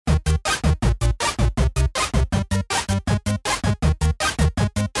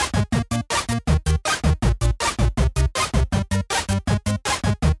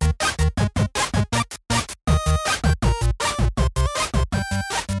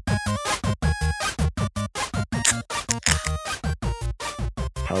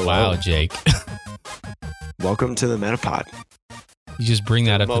Hello. Wow, Jake. Welcome to the Metapod. You just bring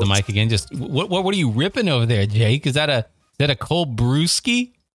that up to the mic again. Just what are you ripping over there, Jake? Is that a cold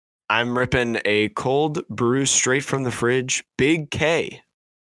brewski? I'm ripping a cold brew straight from the fridge. Big K.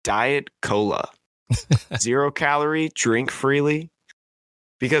 Diet Cola. 0 calorie, drink freely.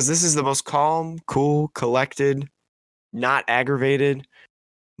 Because this is the most calm, cool, collected, not aggravated,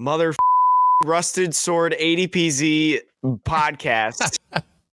 rusted sword ADPZ podcast.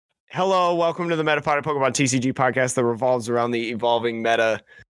 Hello, welcome to the Metapod, a Pokemon TCG podcast that revolves around the evolving meta.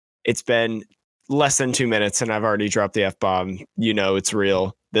 It's been less than 2 minutes and I've already dropped the F-bomb. You know it's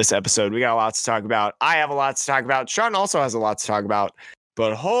real. This episode, we got a lot to talk about. I have a lot to talk about. Sean also has a lot to talk about.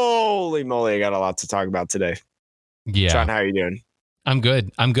 But holy moly, I got a lot to talk about today. Yeah. Sean, how are you doing? I'm good.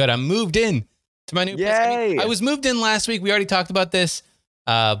 I'm moved in to my new place. Yay! I was moved in last week. We already talked about this,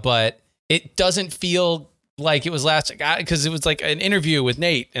 but it doesn't feel like it was last because it was like an interview with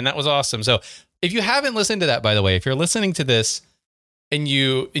Nate, and that was awesome. So if you haven't listened to that, by the way, if you're listening to this and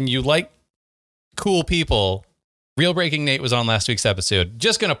you like cool people, Real Breaking Nate was on last week's episode.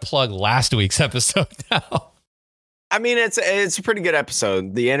 Just gonna plug last week's episode now. I mean, it's a pretty good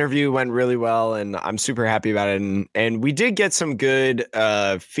episode. The interview went really well, and I'm super happy about it. And we did get some good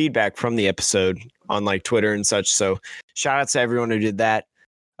feedback from the episode on like Twitter and such. So shout out to everyone who did that.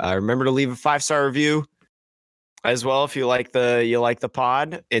 Remember to leave a 5-star review as well if you like the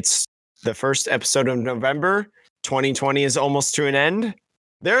pod. It's the first episode of November. 2020 is almost to an end.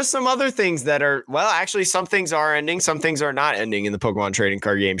 There are some other things that are, well, actually, some things are ending. Some things are not ending in the Pokemon trading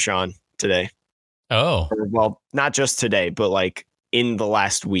card game, Sean, today. Oh, Well, not just today, but like in the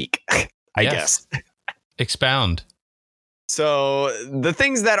last week, I guess. Expound. So the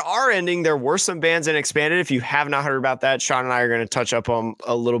things that are ending, there were some bans in Expanded. If you have not heard about that, Sean and I are going to touch up on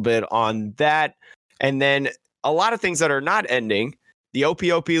a little bit on that. And then a lot of things that are not ending. The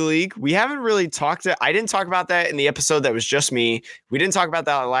OPOP League, we haven't really I didn't talk about that in the episode that was just me. We didn't talk about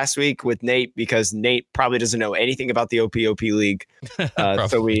that last week with Nate because Nate probably doesn't know anything about the OPOP League.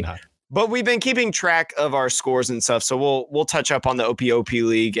 But we've been keeping track of our scores and stuff. So we'll touch up on the OPOP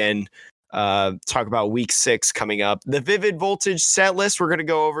League and talk about week 6 coming up. The Vivid Voltage set list, we're going to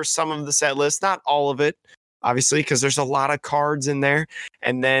go over some of the set list, not all of it, obviously, because there's a lot of cards in there.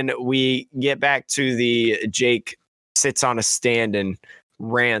 And then we get back to the Jake sits on a stand and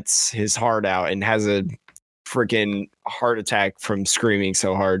rants his heart out and has a freaking heart attack from screaming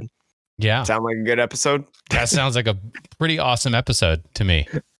so hard. Yeah. Sound like a good episode? That sounds like a pretty awesome episode to me.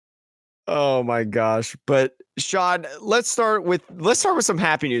 Oh my gosh. But Sean, let's start with some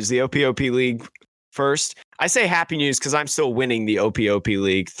happy news. The OPOP League first. I say happy news because I'm still winning the OPOP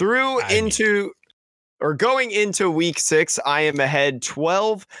League. Going into week 6, I am ahead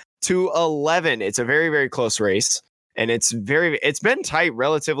 12-11. It's a very, very close race. And it's been tight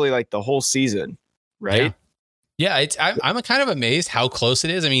relatively like the whole season, right? Yeah, I'm kind of amazed how close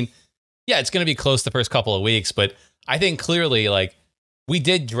it is. I mean, yeah, it's going to be close the first couple of weeks, but I think clearly like we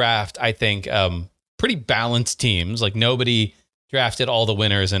did draft, I think, pretty balanced teams. Like nobody drafted all the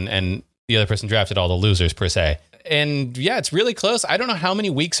winners and the other person drafted all the losers per se. And yeah, it's really close. I don't know how many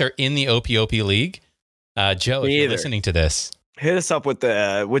weeks are in the OPOP League. Joe, if you're listening to this, hit us up with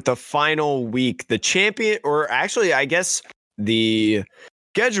the final week. The champion, or actually, I guess the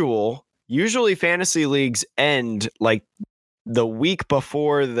schedule. Usually, fantasy leagues end like the week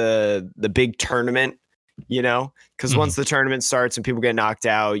before the big tournament. You know, because once the tournament starts and people get knocked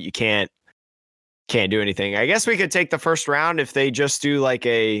out, you can't do anything. I guess we could take the first round if they just do like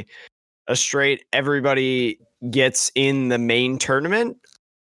a straight everybody gets in the main tournament.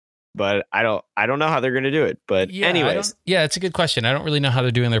 But I don't know how they're going to do it. But yeah, anyways. Yeah, it's a good question. I don't really know how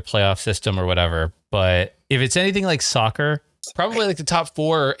they're doing their playoff system or whatever. But if it's anything like soccer, probably like the top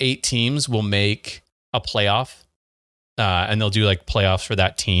 4 or 8 teams will make a playoff. And they'll do like playoffs for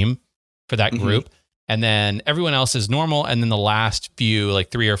that team, for that group. And then everyone else is normal. And then the last few, like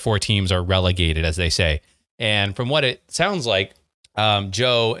 3 or 4 teams are relegated, as they say. And from what it sounds like,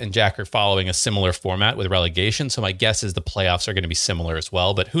 Joe and Jack are following a similar format with relegation. So my guess is the playoffs are going to be similar as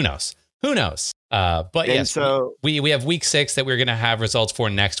well, but who knows? But yes, so we have week 6 that we're going to have results for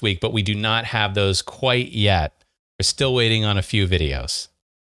next week, but we do not have those quite yet. We're still waiting on a few videos.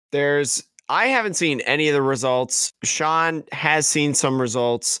 I haven't seen any of the results. Sean has seen some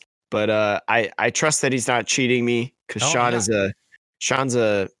results, but I trust that he's not cheating me because Sean's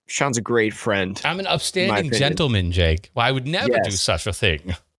a great friend. I'm an upstanding gentleman, Jake. Well, I would never do such a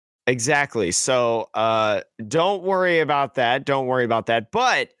thing. Exactly. So don't worry about that.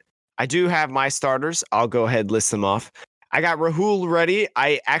 But I do have my starters. I'll go ahead and list them off. I got Rahul ready.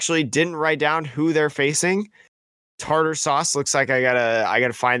 I actually didn't write down who they're facing. tartar sauce. Looks like I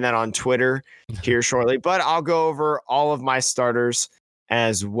gotta find that on Twitter here shortly. But I'll go over all of my starters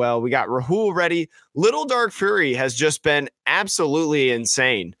as well. We got Rahul ready. Little Dark Fury has just been absolutely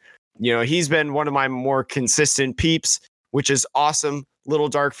insane. He's been one of my more consistent peeps, which is awesome. Little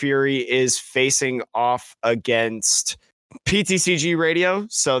Dark Fury is facing off against PTCG Radio.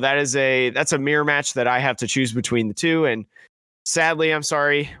 So that's a mirror match that I have to choose between the two. And sadly, I'm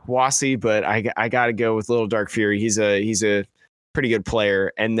sorry, Wasi, but I got to go with Little Dark Fury. He's a pretty good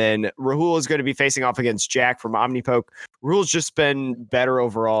player. And then Rahul is going to be facing off against Jack from Omnipoke. Rahul's just been better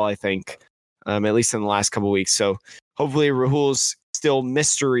overall, I think, at least in the last couple of weeks. So hopefully Rahul's still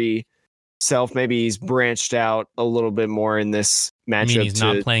mystery self. Maybe he's branched out a little bit more in this matchup. You mean he's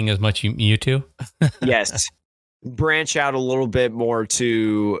not playing as much Mewtwo? Yes. Branch out a little bit more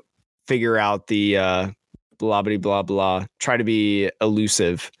to figure out the blah, blah, blah, blah. Try to be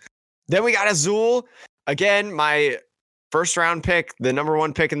elusive. Then we got Azul. Again, my first round pick, the number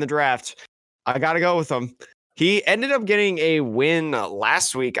 1 pick in the draft. I got to go with him. He ended up getting a win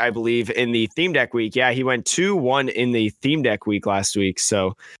last week, I believe, in the theme deck week. Yeah, he went 2-1 in the theme deck week last week.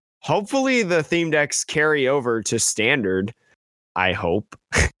 So hopefully the theme decks carry over to standard. I hope.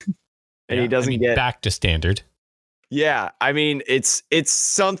 He doesn't get back to standard. Yeah, I mean, it's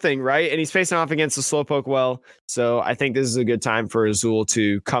something, right? And he's facing off against the Slowpoke well. So I think this is a good time for Azul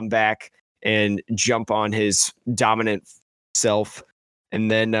to come back and jump on his dominant self. And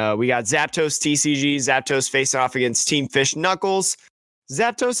then we got Zapdos TCG. Zapdos facing off against Team Fish Knuckles.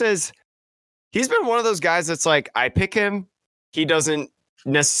 Zapdos he's been one of those guys that's like, I pick him, he doesn't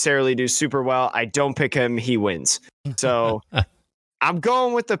necessarily do super well. I don't pick him, he wins. So I'm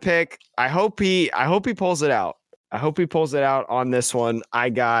going with the pick. I hope he pulls it out. I hope he pulls it out on this one. I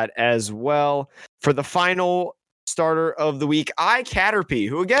got as well for the final starter of the week, Caterpie,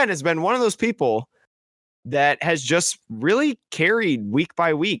 who again has been one of those people that has just really carried week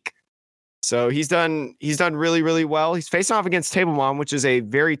by week. So he's done really, really well. He's facing off against Tablemon, which is a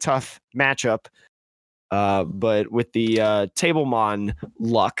very tough matchup. But with the Tablemon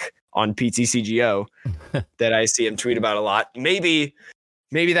luck on PTCGO that I see him tweet about a lot, maybe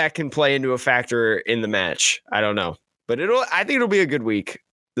that can play into a factor in the match. I don't know, but I think it'll be a good week.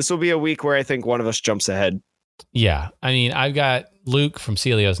 This will be a week where I think one of us jumps ahead. Yeah. I mean, I've got Luke from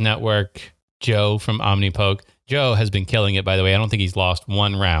Celio's Network, Joe from Omnipoke. Joe has been killing it, by the way. I don't think he's lost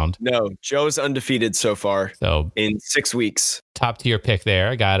one round. No, Joe's undefeated so far. So in 6 weeks. Top tier pick there.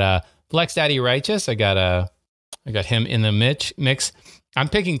 I got Flex Daddy Righteous. I got him in the mix. I'm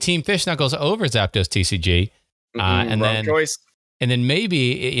picking Team Fish Knuckles over Zapdos TCG. And then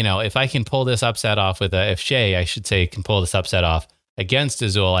maybe, if I can pull this upset off if Shay, I should say, can pull this upset off against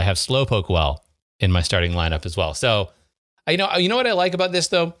Azul, I have Slowpoke well in my starting lineup as well. So, you know what I like about this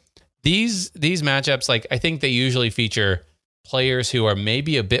though? These matchups, like I think they usually feature players who are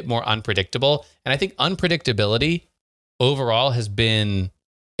maybe a bit more unpredictable. And I think unpredictability overall has been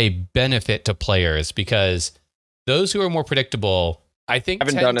a benefit to players because those who are more predictable, I think,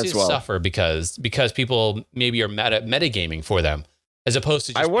 tend to suffer because people maybe are metagaming for them as opposed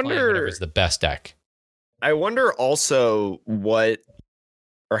to just playing whatever's the best deck. I wonder also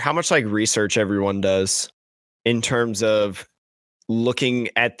how much like research everyone does in terms of looking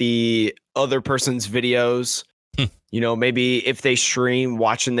at the other person's videos. Maybe if they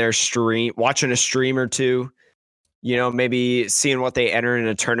watching a stream or two, maybe seeing what they enter in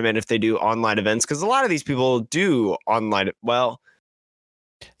a tournament if they do online events. Because a lot of these people do online. Well,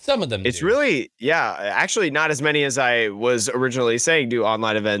 some of them it's do. Really, yeah, actually not as many as I was originally saying do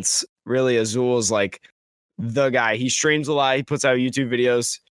online events. Really, Azul is like the guy. He streams a lot. He puts out YouTube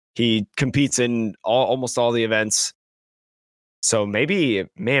videos. He competes in almost all the events. So maybe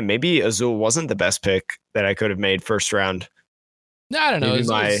Azul wasn't the best pick that I could have made first round. No, I don't know.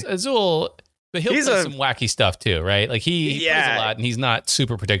 Azul, but he'll play some wacky stuff too, right? Like he plays a lot and he's not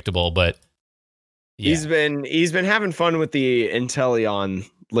super predictable, but yeah. He's been having fun with the Inteleon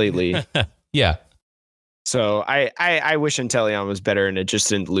lately. Yeah. So I wish Inteleon was better and it just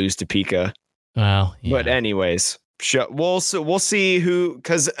didn't lose to Pika. Well, yeah. But anyways, we'll see who,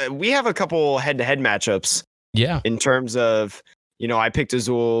 because we have a couple head-to-head matchups. Yeah. In terms of, I picked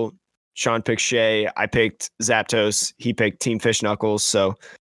Azul, Sean picked Shay, I picked Zapdos, he picked Team Fish Knuckles. So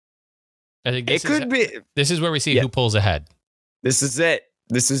I think this is where we see who pulls ahead. This is it.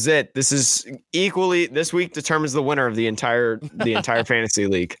 This is equally, this week determines the winner of the entire fantasy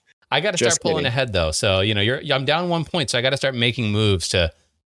league. I got to start pulling ahead though. So, I'm down 1 point. So I got to start making moves to,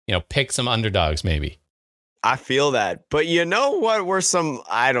 pick some underdogs maybe. I feel that. But you know what were some,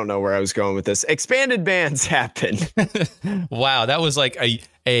 I don't know where I was going with this. Expanded bans happen. Wow, that was like a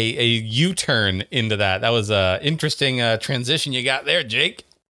U-turn into that. That was a interesting transition you got there, Jake.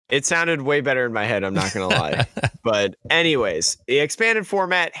 It sounded way better in my head, I'm not going to lie. But anyways, the expanded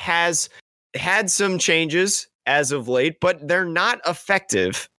format has had some changes as of late, but they're not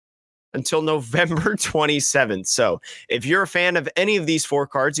effective until November 27th. So if you're a fan of any of these 4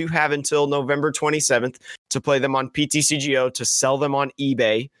 cards, you have until November 27th to play them on PTCGO, to sell them on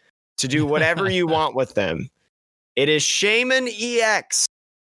eBay, to do whatever you want with them. It is Shaymin EX,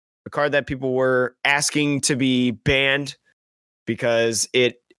 a card that people were asking to be banned because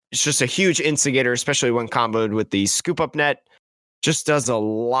it's just a huge instigator, especially when comboed with the Scoop Up Net. Just does a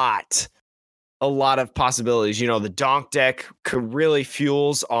lot of possibilities. You know, the Donk deck could really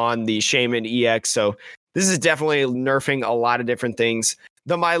fuels on the Shaymin EX. So this is definitely nerfing a lot of different things.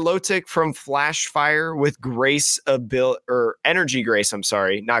 The Milotic from Flashfire with Grace ability, or Energy Grace, I'm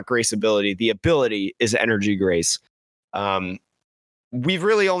sorry, not Grace ability. The ability is Energy Grace. We've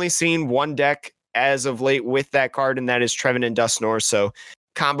really only seen one deck as of late with that card, and that is Trevenant Dusknoir. So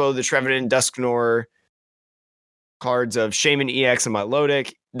combo the Trevenant Dusknoir cards of Shaymin EX and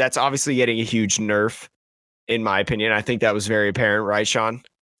Milotic. That's obviously getting a huge nerf, in my opinion. I think that was very apparent, right, Sean?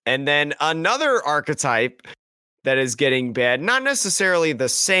 And then another archetype that is getting bad, not necessarily the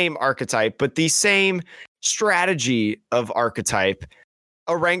same archetype, but the same strategy of archetype,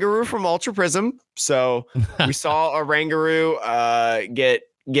 Oranguru from Ultra Prism. So we saw Oranguru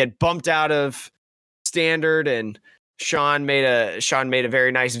get bumped out of standard, and Sean made a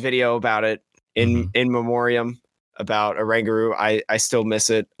very nice video about it in memoriam about Oranguru. I still miss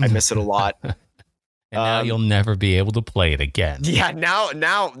it. I miss it a lot. And now you'll never be able to play it again. Yeah, now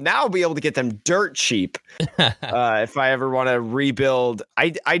I'll be able to get them dirt cheap. If I ever want to rebuild,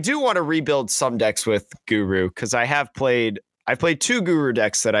 I do want to rebuild some decks with Guru, because I played 2 Guru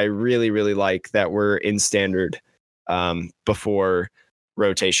decks that I really, really like that were in standard before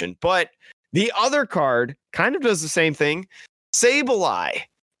rotation. But the other card kind of does the same thing. Sableye.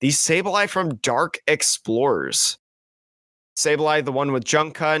 The Sableye from Dark Explorers. Sableye, the one with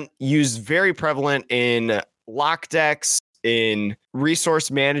Junk Hunt, used very prevalent in lock decks, in resource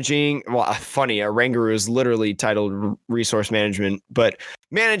managing. Well, funny, Oranguru is literally titled resource management, but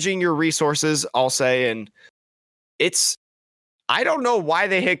managing your resources, I'll say. And I don't know why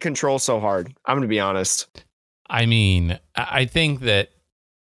they hit control so hard. I'm going to be honest. I mean, I think that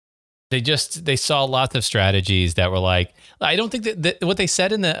they saw lots of strategies that were like, I don't think that what they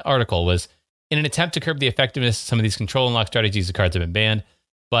said in the article was, in an attempt to curb the effectiveness of some of these control and lock strategies, the cards have been banned,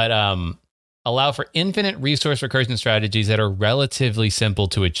 but allow for infinite resource recursion strategies that are relatively simple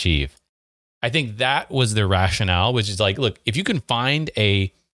to achieve. I think that was the rationale, which is like, look, if you can find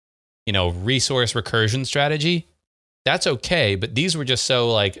a, resource recursion strategy, that's okay. But these were just so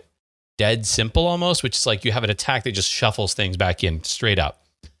like dead simple almost, which is like you have an attack that just shuffles things back in straight up.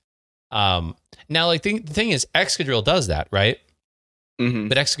 Now, like the thing is, Excadrill does that, right? Mm-hmm.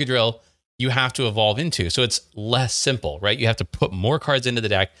 But Excadrill, you have to evolve into. So it's less simple, right? You have to put more cards into the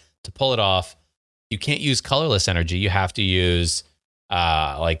deck to pull it off. You can't use colorless energy. You have to use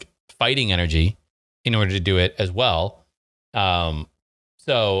like fighting energy in order to do it as well.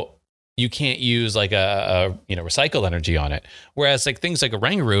 So you can't use like a recycled energy on it. Whereas like things like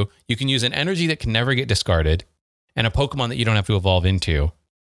Oranguru, you can use an energy that can never get discarded and a Pokemon that you don't have to evolve into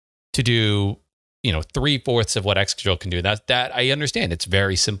to do, 3/4 of what Excadrill can do. That I understand. It's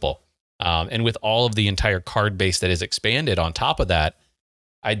very simple. And with all of the entire card base that is expanded on top of that,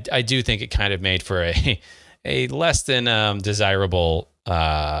 I do think it kind of made for a less than desirable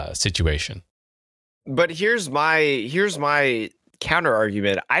situation. But here's my counter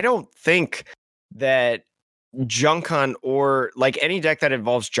argument. I don't think that Junk Hunt, or like any deck that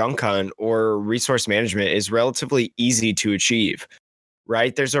involves Junk Hunt or resource management, is relatively easy to achieve,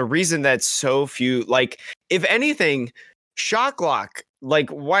 right? There's a reason that so few, like, if anything, Shocklock, like,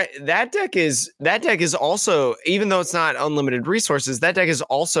 why that deck is also, even though it's not unlimited resources, that deck is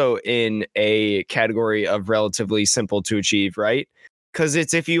also in a category of relatively simple to achieve, right? Because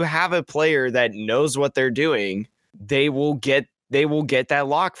it's, if you have a player that knows what they're doing, they will get that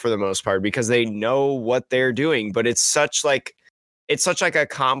lock for the most part because they know what they're doing. But it's such like a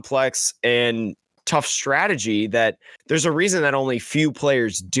complex and tough strategy that there's a reason that only few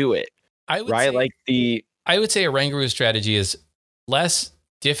players do it. I would say Oranguru's strategy is less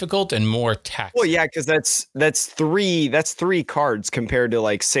difficult and more taxing. Well, yeah, because that's three cards compared to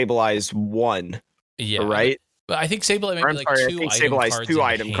like Sableye's one. Yeah, right. But I think Sableye might Or be I'm like sorry, I two think item Sableye is cards. two in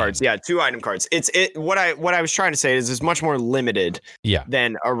item hand. cards. Yeah, 2 item cards. What I was trying to say is it's much more limited Yeah.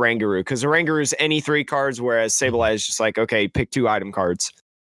 than a Rangaroo, because a Rangaroo is any 3 cards, whereas Sableye is just like, okay, pick 2 item cards.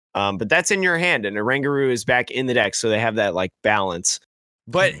 But that's in your hand, and a Rangaroo is back in the deck, so they have that like balance.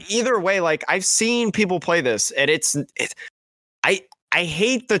 But either way, like I've seen people play this, and I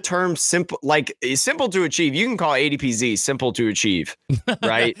hate the term simple. Like simple to achieve, you can call ADPZ simple to achieve,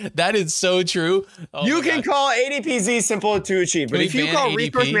 right? That is so true. Oh you my can God. call ADPZ simple to achieve, Can but we if you ban call ADP?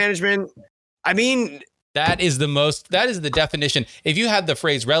 resource management, I mean, That is the definition. If you have the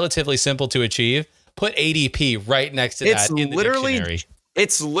phrase relatively simple to achieve, put ADP right next to that in the dictionary.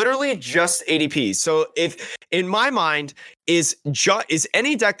 It's literally just ADP. So if in my mind is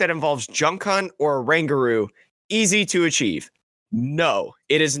any deck that involves Junk Hunt or Rangaroo easy to achieve? No,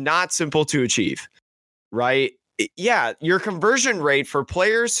 it is not simple to achieve, right? Yeah, your conversion rate for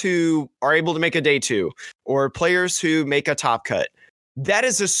players who are able to make a day 2 or players who make a top cut, that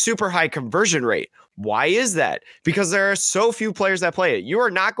is a super high conversion rate. Why is that? Because there are so few players that play it. You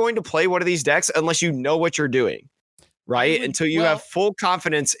are not going to play one of these decks unless you know what you're doing, right? Until you have full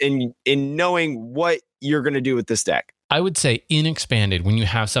confidence in knowing what you're going to do with this deck. I would say in Expanded when you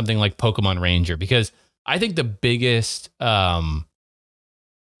have something like Pokemon Ranger, because I think the biggest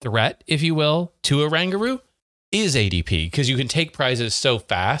threat, if you will, to a Rangaroo is ADP, because you can take prizes so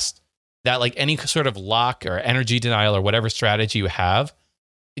fast that like any sort of lock or energy denial or whatever strategy you have,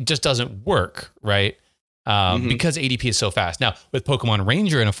 it just doesn't work, right? Because ADP is so fast. Now, with Pokemon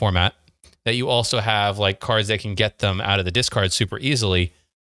Ranger in a format that you also have like cards that can get them out of the discard super easily,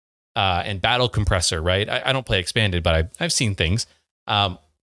 and Battle Compressor, right? I don't play Expanded, but I've seen things.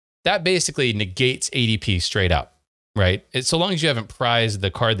 That basically negates ADP straight up, right? So long as you haven't prized the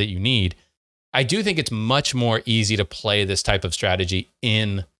card that you need, I do think it's much more easy to play this type of strategy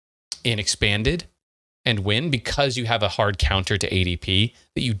in Expanded and win, because you have a hard counter to ADP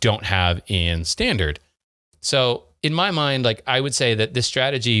that you don't have in Standard. So in my mind, like I would say that this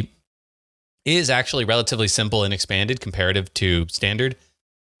strategy is actually relatively simple in Expanded comparative to Standard,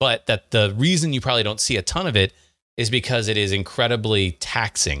 but that the reason you probably don't see a ton of it is because it is incredibly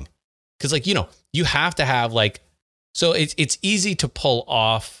taxing. Because like, you have to have like, so it's easy to pull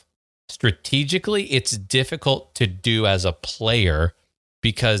off strategically. It's difficult to do as a player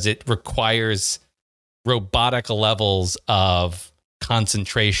because it requires robotic levels of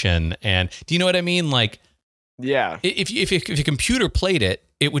concentration. And do you know what I mean? Like, yeah, if a computer played it,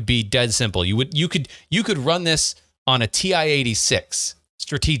 it would be dead simple. You could run this on a TI-86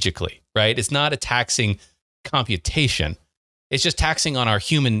 strategically, right? It's not a taxing computation. It's just taxing on our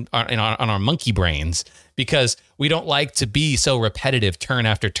on our monkey brains, because we don't like to be so repetitive turn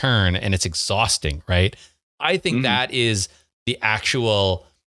after turn, and it's exhausting, right? I think that is the actual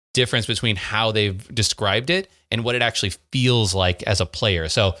difference between how they've described it and what it actually feels like as a player.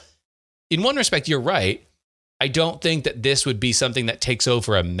 So in one respect, you're right. I don't think that this would be something that takes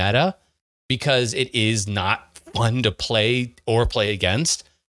over a meta, because it is not fun to play or play against.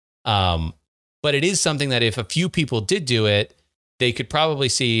 But it is something that if a few people did do it, they could probably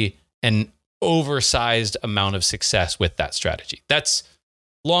see an oversized amount of success with that strategy. That's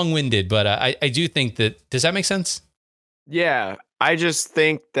long-winded, but I do think that, does that make sense? Yeah, I just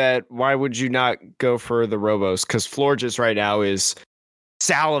think that why would you not go for the Robos? Because Florges right now is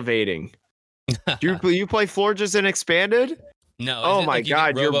salivating. Do you play Florges in Expanded? No. Oh my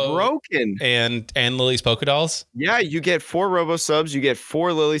God, you're broken. And Lily's Pokedolls? Yeah, you get 4 Robo subs, you get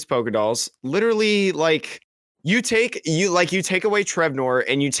 4 Lily's Pokedolls. Literally, like you take away Trevnor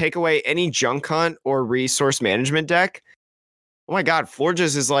and you take away any Junk Hunt or resource management deck. Oh my God,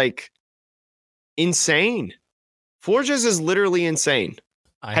 Florges is like insane. Florges is literally insane.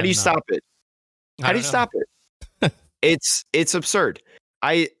 How do you stop it? How do you stop it? It's absurd.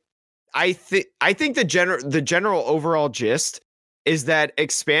 I think the general overall gist is that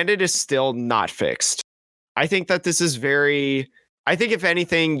Expanded is still not fixed. I think that this is I think if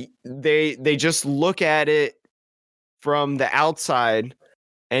anything, they just look at it from the outside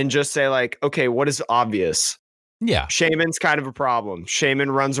and just say like, okay, what is obvious? Yeah. Shaman's kind of a problem.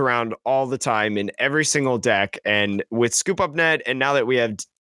 Shaman runs around all the time in every single deck. And with Scoop Up Net, and now that we have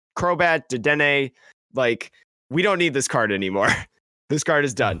Crobat, Dedenne, like, we don't need this card anymore. This card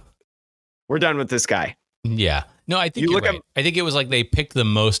is done. We're done with this guy. Yeah. No, I think you're right. I think it was like they picked the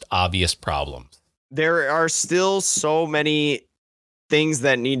most obvious problems. There are still so many things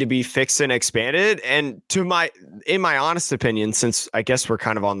that need to be fixed and expanded. And in my honest opinion, since I guess we're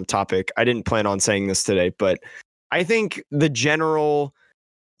kind of on the topic, I didn't plan on saying this today, but I think the general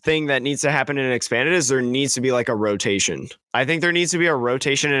thing that needs to happen in Expanded is there needs to be like a rotation. I think there needs to be a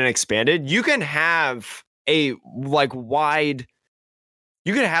rotation in Expanded. You can have a like wide.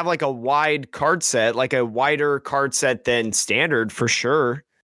 You could have like a wide card set, like a wider card set than standard for sure.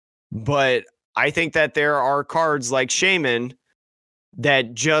 But I think that there are cards like Shaman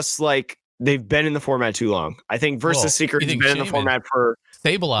that just like they've been in the format too long. I think Versus Seeker has been in the format for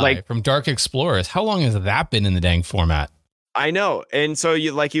Sableye from Dark Explorers. How long has that been in the dang format? I know. And so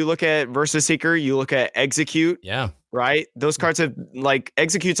you look at Versus Seeker, you look at Execute. Yeah. Right? Those cards have like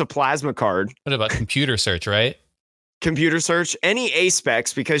Execute's a plasma card. What about Computer Search, right? Computer Search, any A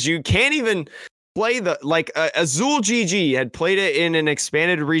specs, because you can't even play the like Azul GG had played it in an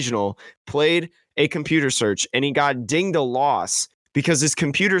expanded regional, played a Computer Search, and he got dinged a loss because his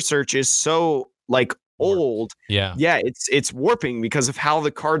Computer Search is so like old. Yeah. It's warping because of how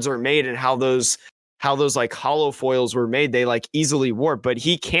the cards are made and how those like hollow foils were made. They like easily warp, but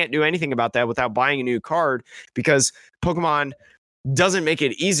he can't do anything about that without buying a new card because Pokemon doesn't make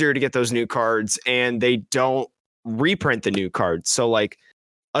it easier to get those new cards, and they don't reprint the new cards. So like,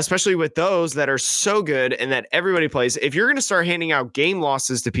 especially with those that are so good and that everybody plays, if you're going to start handing out game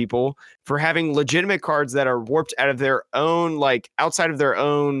losses to people for having legitimate cards that are warped out of their own, like outside of their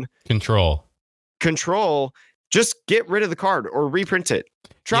own control, just get rid of the card or reprint it.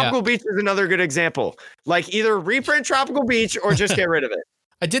 Tropical Beach is another good example. Like either reprint Tropical Beach or just get rid of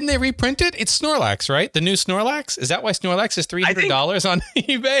it. Didn't they reprint it? It's Snorlax, right? The new Snorlax? Is that why Snorlax is $300 on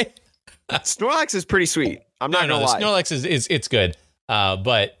eBay? Snorlax is pretty sweet. I'm not gonna lie. Snorlax is it's good,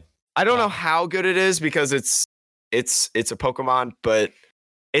 but I don't know how good it is because it's a Pokemon, but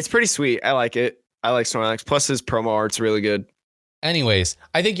it's pretty sweet. I like it. I like Snorlax. Plus his promo art's really good. Anyways,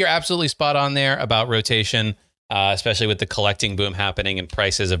 I think you're absolutely spot on there about rotation, especially with the collecting boom happening and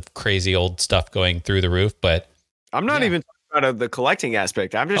prices of crazy old stuff going through the roof. But I'm not even talking about the collecting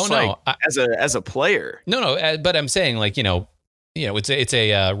aspect. I'm just as a player. No, but I'm saying like it's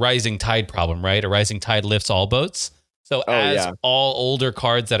a rising tide problem, right? A rising tide lifts all boats. So all older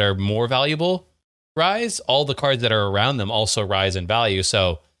cards that are more valuable rise, all the cards that are around them also rise in value.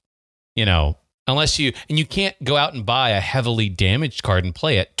 So, unless you can't go out and buy a heavily damaged card and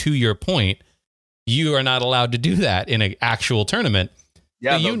play it, to your point, you are not allowed to do that in an actual tournament.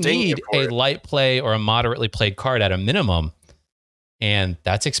 Yeah, but you need a light play or a moderately played card at a minimum. And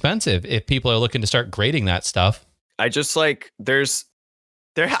that's expensive if people are looking to start grading that stuff. I just like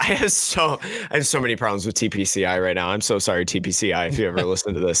I have so many problems with TPCI right now. I'm so sorry, TPCI, if you ever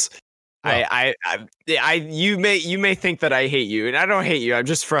listen to this. Well, you may think that I hate you, and I don't hate you. I'm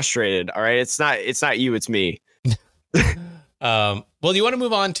just frustrated. All right, it's not you, it's me. Well, do you want to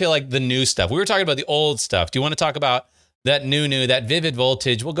move on to like the new stuff? We were talking about the old stuff. Do you want to talk about that new, that Vivid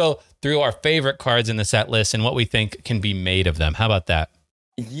Voltage? We'll go through our favorite cards in the set list and what we think can be made of them. How about that?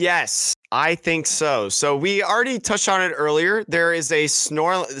 Yes, I think so. So we already touched on it earlier. There is a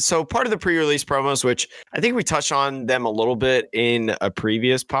So part of the pre-release promos, which I think we touched on them a little bit in a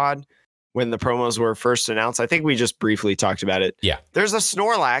previous pod when the promos were first announced. I think we just briefly talked about it. Yeah. There's a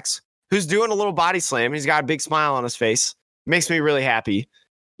Snorlax who's doing a little body slam. He's got a big smile on his face. Makes me really happy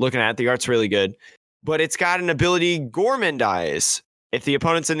looking at it. The art's really good. But it's got an ability, Gourmandize. If the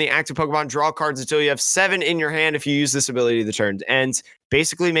opponent's in the active Pokemon, draw cards until you have 7 in your hand if you use this ability the turn. And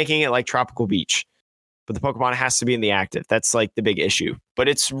basically making it like Tropical Beach. But the Pokemon has to be in the active. That's like the big issue. But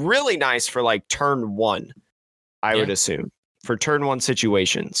it's really nice for like turn 1, I would assume. For turn 1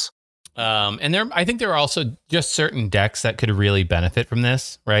 situations. And I think there are also just certain decks that could really benefit from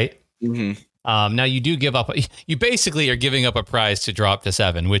this, right? Mm-hmm. Now you basically are giving up a prize to drop to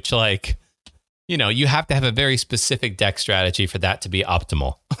 7, which like, you have to have a very specific deck strategy for that to be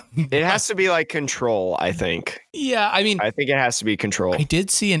optimal. It has to be like Control, I think. Yeah, I mean, I think it has to be Control. I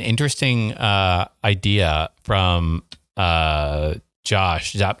did see an interesting idea from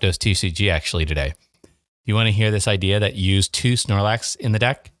Josh Zapdos TCG actually today. You want to hear this idea that used 2 Snorlax in the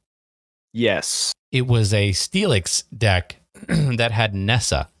deck? Yes. It was a Steelix deck that had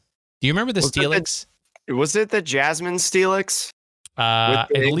Nessa. Do you remember the Steelix? Was it the Jasmine Steelix? I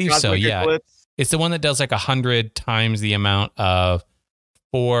believe so, yeah. Eclipse? It's the one that does like 100 times the amount of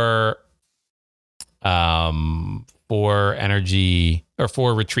 4 energy or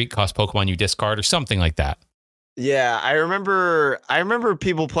 4 retreat cost Pokemon you discard or something like that. Yeah, I remember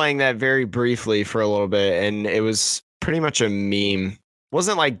people playing that very briefly for a little bit, and it was pretty much a meme.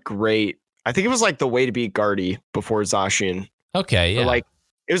 Wasn't like great. I think it was like the way to beat Guardy before Zacian. Okay, yeah. Or like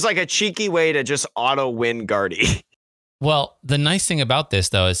it was like a cheeky way to just auto win Guardy. Well, the nice thing about this,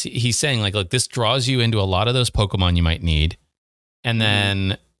 though, is he's saying, like, look, this draws you into a lot of those Pokemon you might need. And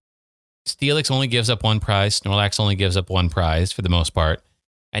then Steelix only gives up 1 prize. Snorlax only gives up 1 prize for the most part.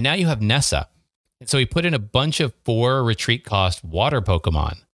 And now you have Nessa. And so he put in a bunch of 4 retreat cost water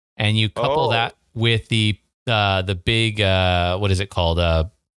Pokemon. And you couple that with the big what is it called?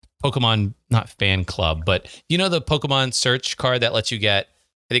 Pokemon, not fan club, but you know the Pokemon search card that lets you get,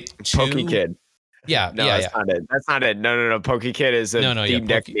 I think, PokeKid. Yeah, No, yeah, that's not it. That's not it. No. PokeKid is a theme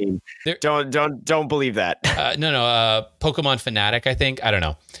deck theme. Don't believe that. Pokemon Fanatic, I think. I don't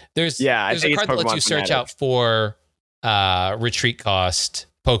know. There's a card that lets you search out for retreat cost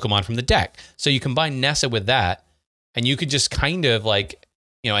Pokemon from the deck. So you combine Nessa with that, and you could just kind of like,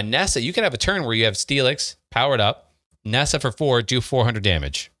 and Nessa, you could have a turn where you have Steelix powered up, Nessa for 4, do 400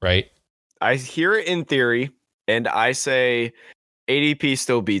 damage, right? I hear it in theory, and I say ADP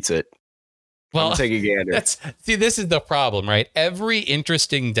still beats it. Well, take a gander. This is the problem, right? Every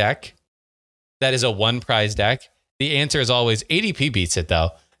interesting deck that is a one prize deck, the answer is always ADP beats it,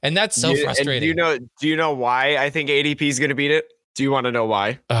 though. And that's so frustrating. And do you know why I think ADP is going to beat it? Do you want to know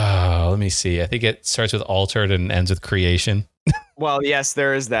why? Let me see. I think it starts with Altered and ends with Creation. Well, yes,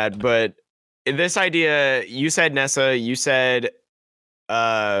 there is that. But this idea, you said Nessa, you said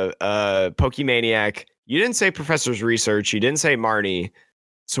Pokemaniac. You didn't say Professor's Research. You didn't say Marnie.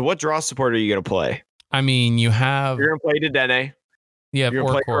 So what draw support are you going to play? I mean, you're going to play Dedenne. You're going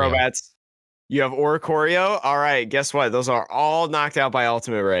to play Crobats. You have Oricorio. All right, guess what? Those are all knocked out by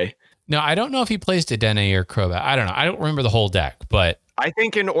Ultimate Ray. No, I don't know if he plays Dedenne or Crobat. I don't know. I don't remember the whole deck, but I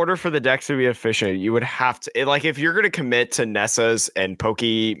think in order for the deck to be efficient, you would have to, if you're going to commit to Nessas and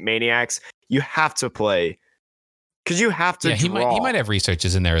Pokemaniacs, you have to play, because you have to draw. He might have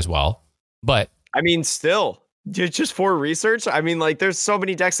researches in there as well, but I mean, still, just 4 research. I mean, there's so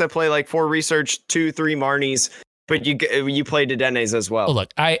many decks that play 4 research, 2, 3 Marnies, but you play Dedennes as well. Well,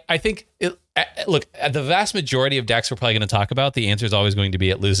 look, I think the vast majority of decks we're probably going to talk about, the answer is always going to be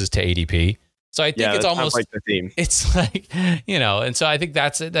it loses to ADP. So I think it's almost like the theme. It's and so I think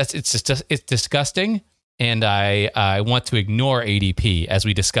it's disgusting, and I want to ignore ADP as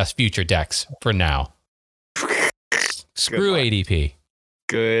we discuss future decks for now. Screw ADP.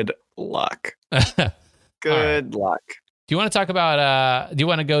 Good luck. Good luck. Do you want to talk about? Do you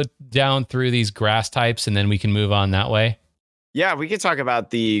want to go down through these grass types and then we can move on that way? Yeah, we can talk about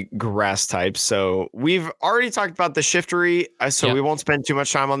the grass types. So we've already talked about the Shiftry, so we won't spend too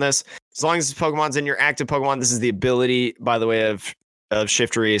much time on this. As long as Pokemon's in your active Pokemon, this is the ability, by the way, of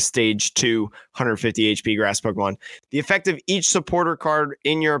Shiftry is Stage 2, 150 HP grass Pokemon. The effect of each supporter card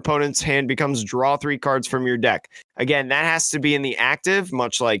in your opponent's hand becomes draw 3 cards from your deck. Again, that has to be in the active,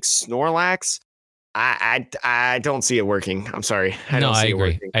 much like Snorlax. I don't see it working. I'm sorry. I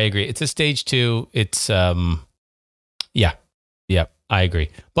agree. I agree. It's a Stage 2. It's Yep, I agree.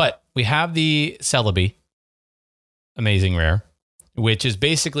 But we have the Celebi, amazing rare, which is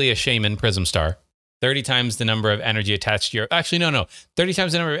basically a Shaman Prism Star. 30 times the number of energy attached to your... Actually, no. 30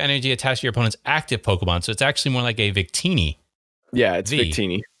 times the number of energy attached to your opponent's active Pokemon. So it's actually more like a Victini. Yeah, it's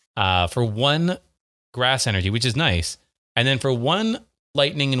Victini. For 1 grass energy, which is nice. And then for 1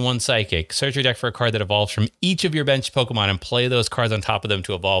 lightning and 1 psychic, search your deck for a card that evolves from each of your bench Pokemon and play those cards on top of them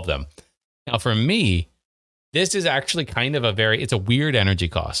to evolve them. Now, for me... this is actually kind of it's a weird energy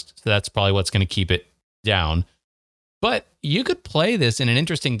cost. So that's probably what's going to keep it down. But you could play this in an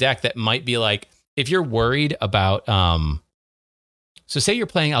interesting deck that might be if you're worried about, so say you're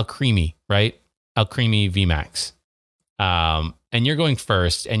playing Alcremie, right? Alcremie VMAX. And you're going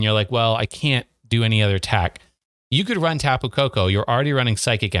first and you're like, well, I can't do any other attack. You could run Tapu Koko. You're already running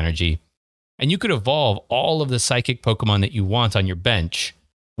Psychic Energy. And you could evolve all of the Psychic Pokemon that you want on your bench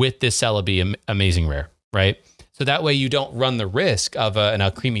with this Celebi Amazing Rare. Right? So that way you don't run the risk of an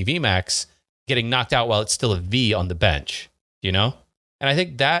Alcremie VMAX getting knocked out while it's still a V on the bench, And I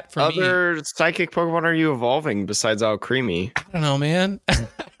think that for me... Other psychic Pokemon are you evolving besides Alcremie? I don't know, man.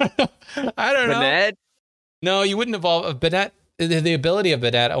 I don't know. Banette? No, you wouldn't evolve. Banette, the ability of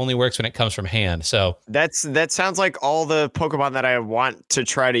Banette only works when it comes from hand, so... That sounds like all the Pokemon that I want to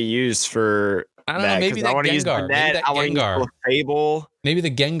try to use for... I don't know. Maybe that Gengar. Maybe that Gengar. Fable. Maybe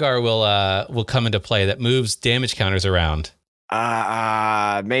the Gengar will come into play that moves damage counters around.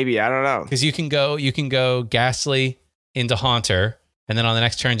 Maybe, I don't know. Because you can go Ghastly into Haunter, and then on the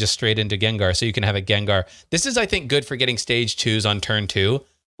next turn just straight into Gengar. So you can have a Gengar. This is, I think, good for getting Stage 2s on turn 2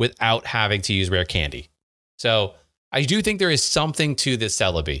 without having to use Rare Candy. So I do think there is something to this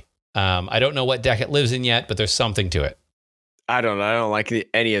Celebi. I don't know what deck it lives in yet, but there's something to it. I don't know. I don't like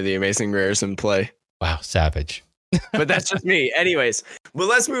any of the amazing rares in play. Wow, savage. But that's just me. Anyways, well,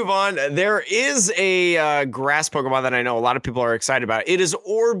 let's move on. There is a grass Pokemon that I know a lot of people are excited about. It is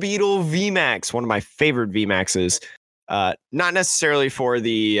Orbeetle VMAX, one of my favorite VMAXs. Not necessarily for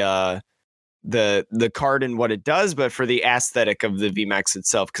the card and what it does, but for the aesthetic of the VMAX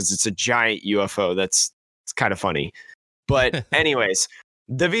itself, because it's a giant UFO. It's kind of funny. But anyways,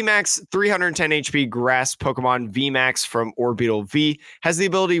 The VMAX 310 HP grass Pokemon VMAX from Orbital V has the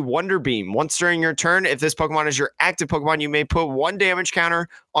ability Wonder Beam. Once during your turn, if this Pokemon is your active Pokemon, you may put 1 damage counter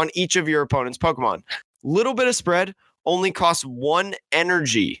on each of your opponent's Pokemon. Little bit of spread, only costs 1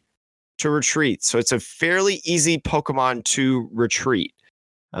 energy to retreat. So it's a fairly easy Pokemon to retreat.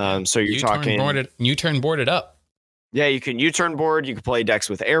 So you're talking U-turn boarded up. Yeah, you can U-turn board. You can play decks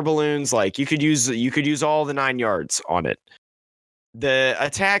with air balloons. Like you could use all the 9 yards on it. The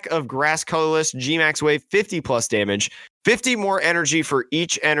attack of Grass Colorless G-Max Wave, 50 plus damage, 50 more energy for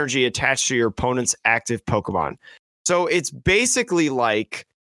each energy attached to your opponent's active Pokemon. So it's basically like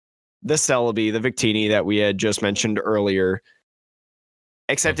the Celebi, the Victini that we had just mentioned earlier,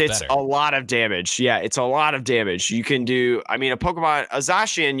 except it's a lot of damage. Yeah, it's a lot of damage. You can do, a Pokemon, a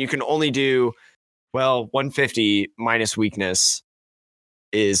Zacian, you can only do, 150 minus weakness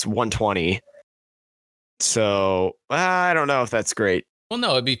is 120. So I don't know if that's great. Well,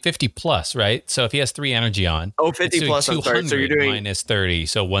 no, it'd be 50 plus, right? So if he has 3 energy on. 50 plus. I'm sorry. So you're doing minus 30,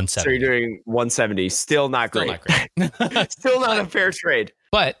 so 170. So you're doing 170. Still not great. Still not a fair trade.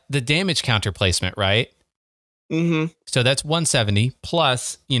 But the damage counter placement, right? Mm-hmm. So that's 170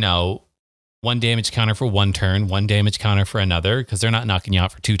 plus, 1 damage counter for 1 turn, 1 damage counter for another, because they're not knocking you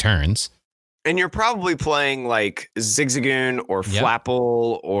out for 2 turns. And you're probably playing like Zigzagoon or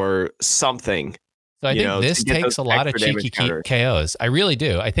Flapple or something. So I think this takes a lot of cheeky KOs. I really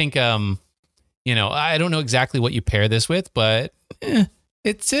do. I think, I don't know exactly what you pair this with, but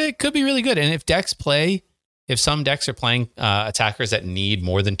it could be really good. And if some decks are playing attackers that need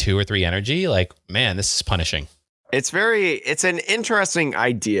more than 2 or 3 energy, like, man, this is punishing. It's an interesting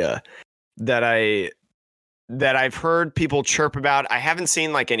idea that I've heard people chirp about. I haven't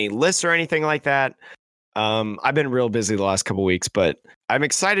seen like any lists or anything like that. I've been real busy the last couple weeks, but I'm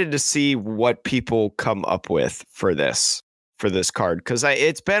excited to see what people come up with for this card, because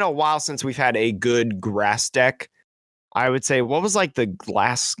it's been a while since we've had a good grass deck. I would say, what was like the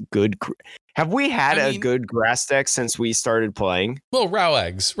last good? Have we had a good grass deck since we started playing? Well,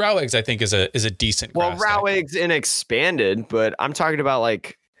 Row-Eggs, I think is a decent. Well, Row-Eggs in expanded, but I'm talking about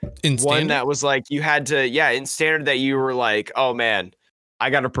like in one standard? that was like you had to, in standard that you were like, oh man, I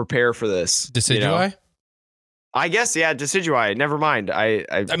got to prepare for this. Decidueye? I guess, Decidueye. Never mind. I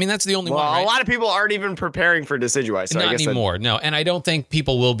mean, that's the only one. Right? A lot of people aren't even preparing for Decidueye. So not I guess anymore. No, and I don't think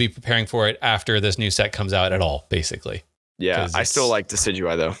people will be preparing for it after this new set comes out at all. Basically. Yeah, I still like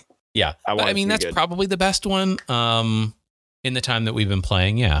Decidueye though. Yeah, that's probably the best one. In the time that we've been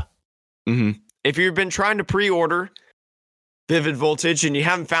playing, yeah. Mm-hmm. If you've been trying to pre-order Vivid Voltage and you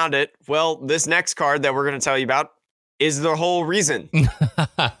haven't found it, well, this next card that we're going to tell you about is the whole reason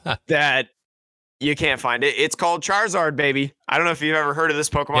that you can't find it. It's called Charizard, baby. I don't know if you've ever heard of this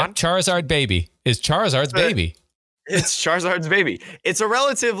Pokemon. Yep, Charizard baby is Charizard's baby. It's Charizard's baby. It's a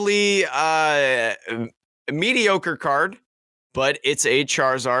relatively mediocre card, but it's a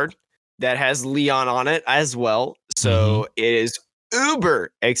Charizard that has Leon on it as well. So it is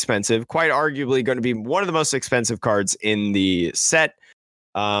uber expensive, quite arguably going to be one of the most expensive cards in the set.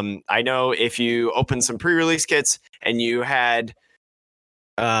 I know if you open some pre-release kits and you had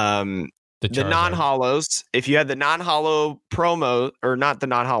the non-hollows, if you had the non-hollow promo, or not the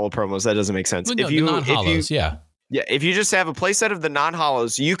non-hollow promos, that doesn't make sense. Well, no, if you if you just have a playset of the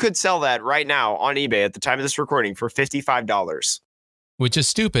non-hollows, you could sell that right now on eBay at the time of this recording for $55. Which is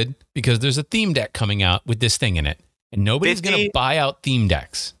stupid because there's a theme deck coming out with this thing in it, and nobody's going to buy out theme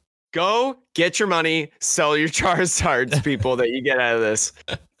decks. Go get your money, sell your Charizards, people, that you get out of this.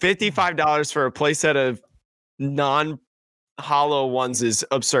 $55 for a playset of non-hollow ones is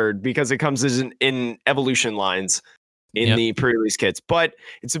absurd because it comes in evolution lines in the pre-release kits. But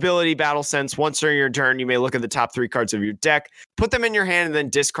its ability, Battle Sense, once during your turn, you may look at the top 3 cards of your deck, put them in your hand, and then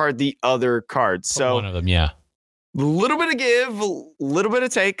discard the other cards. So one of them, yeah. A little bit of give, a little bit of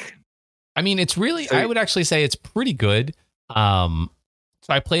take. I mean, it's really, I would actually say it's pretty good.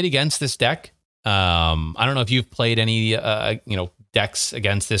 So I played against this deck. I don't know if you've played any, decks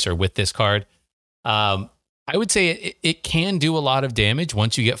against this or with this card. I would say it can do a lot of damage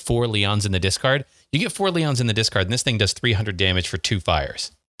once you get 4 Leons in the discard. You get 4 Leons in the discard, and this thing does 300 damage for 2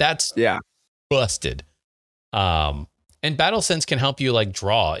 fires. That's busted. And Battle Sense can help you like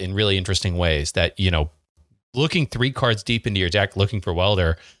draw in really interesting ways that, looking 3 cards deep into your deck, looking for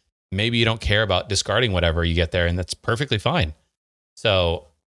Welder, maybe you don't care about discarding whatever you get there, and that's perfectly fine. So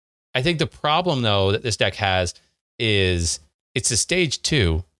I think the problem, though, that this deck has is it's a stage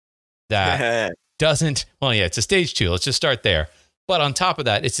 2 that doesn't... Well, yeah, it's a stage 2. Let's just start there. But on top of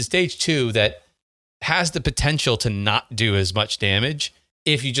that, it's a stage 2 that has the potential to not do as much damage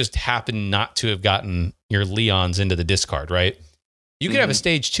if you just happen not to have gotten your Leons into the discard, right? You could have a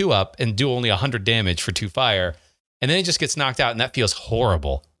stage 2 up and do only 100 damage for 2 fire, and then it just gets knocked out, and that feels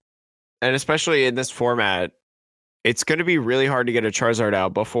horrible. And especially in this format, it's going to be really hard to get a Charizard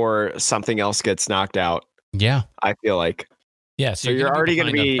out before something else gets knocked out. Yeah. I feel like. Yeah, so you're already going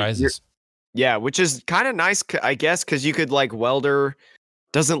to be prizes. Yeah, which is kind of nice, I guess, because you could like Welder.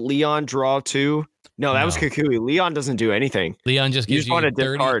 Doesn't Leon draw too? No, that was Kukui. Leon doesn't do anything. Leon just gives you want to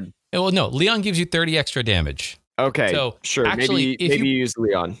 30. Discard. Well, no, Leon gives you 30 extra damage. Okay, so sure. Actually, maybe you use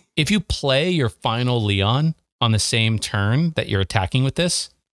Leon. If you play your final Leon on the same turn that you're attacking with this,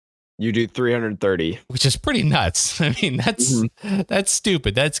 you do 330, which is pretty nuts. I mean, that's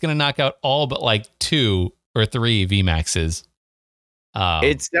stupid. That's going to knock out all but like 2 or 3 VMAXs.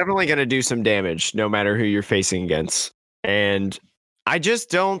 It's definitely going to do some damage no matter who you're facing against. And I just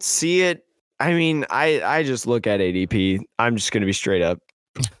don't see it. I mean, I just look at ADP. I'm just going to be straight up.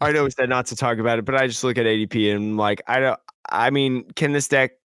 I know we said not to talk about it, but I just look at ADP and I'm like, can this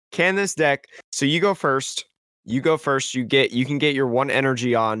deck, so you go first, you can get your 1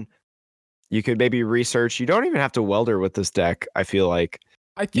 energy on. You could maybe research. You don't even have to welder with this deck. I feel like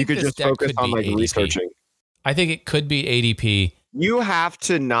I think you could just focus on like ADP. Researching. I think it could be ADP. You have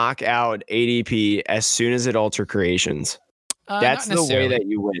to knock out ADP as soon as it alter creations. That's the way that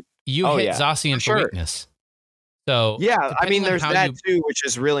you win. You hit Zacian for weakness. So yeah, I mean, there's that too, which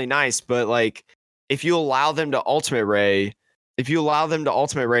is really nice. But like, if you allow them to ultimate ray,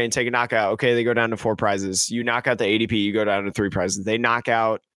 and take a knockout, okay, they go down to 4 prizes. You knock out the ADP, you go down to 3 prizes. They knock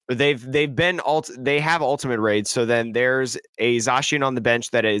out. They have ultimate raids. So then there's a Zacian on the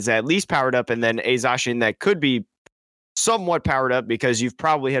bench that is at least powered up, and then a Zacian that could be somewhat powered up because you've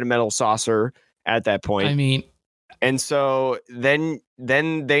probably hit a metal saucer at that point. I mean, and so then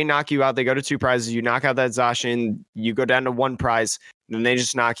they knock you out. They go to 2 prizes. You knock out that Zacian. You go down to 1 prize. Then they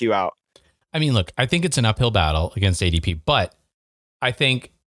just knock you out. I mean, look, I think it's an uphill battle against ADP, but I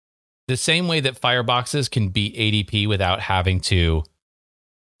think the same way that fireboxes can beat ADP without having to,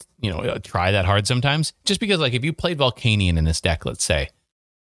 try that hard sometimes, just because like if you played Volcanion in this deck, let's say,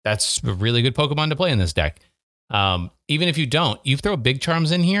 that's a really good Pokemon to play in this deck. Even if you don't, you throw Big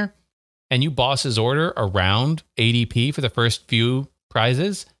Charms in here and you boss his order around ADP for the first few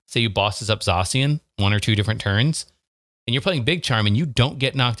prizes. Say you bosses up Zacian 1 or 2 different turns, and you're playing Big Charm and you don't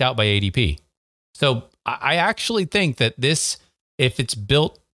get knocked out by ADP. So I actually think that this, if it's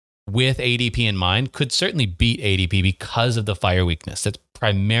built with ADP in mind, could certainly beat ADP because of the fire weakness. That's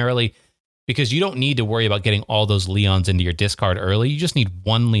primarily because you don't need to worry about getting all those Leons into your discard early. You just need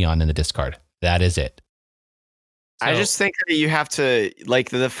 1 Leon in the discard. That is it. So, I just think that you have to, like,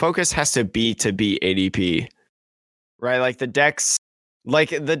 the focus has to be ADP, right? Like the deck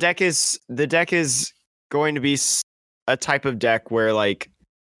is going to be a type of deck where like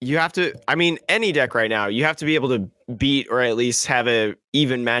you have to, I mean, any deck right now, you have to be able to beat or at least have a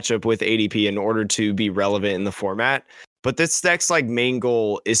even matchup with ADP in order to be relevant in the format. But this deck's like main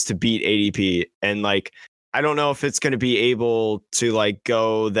goal is to beat ADP. And like, I don't know if it's going to be able to like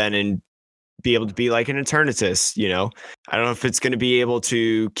go then and be able to be like an Eternatus, I don't know if it's going to be able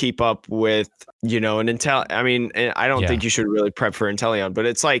to keep up with, an Intel. I mean, I don't think you should really prep for Inteleon, but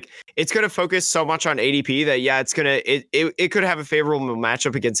it's like, it's going to focus so much on ADP that, it could have a favorable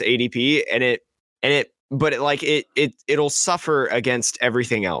matchup against ADP it'll suffer against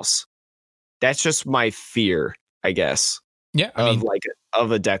everything else. That's just my fear, I guess. Yeah.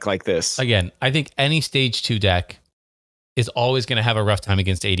 Of a deck like this. Again, I think any stage 2 deck is always going to have a rough time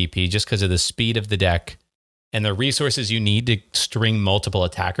against ADP just because of the speed of the deck and the resources you need to string multiple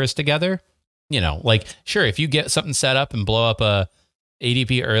attackers together. Sure, if you get something set up and blow up a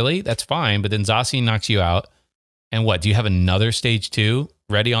ADP early, that's fine. But then Zacian knocks you out. And what, do you have another stage 2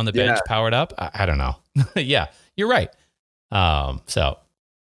 ready on the bench, powered up? I don't know. Yeah, you're right. So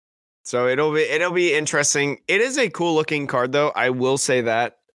it'll be interesting. It is a cool looking card, though. I will say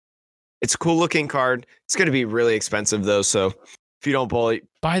that. It's a cool looking card. It's going to be really expensive though. So if you don't bully,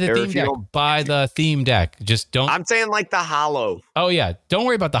 buy the theme deck. Buy the theme deck. Just don't. I'm saying like the holo. Oh yeah, don't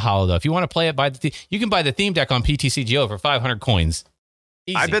worry about the holo though. If you want to play it, you can buy the theme deck on PTCGO for 500 coins.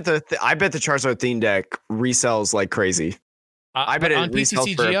 Easy. I bet the Charizard theme deck resells like crazy. I bet it on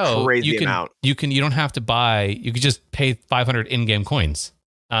PTCGO for a crazy amount. You don't have to buy. You could just pay 500 in-game coins.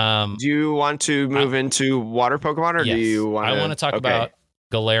 Do you want to move into water Pokemon, or yes, do you want? I want to talk about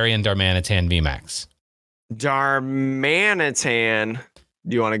Galarian Darmanitan VMAX. Darmanitan.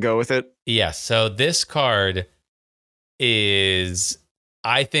 Do you want to go with it? Yes. So this card is,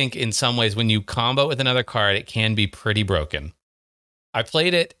 I think, in some ways, when you combo with another card, it can be pretty broken. I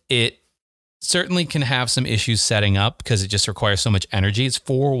played it. It certainly can have some issues setting up because it just requires so much energy. It's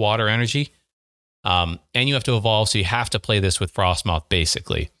 4 water energy. And you have to evolve, so you have to play this with Frostmoth,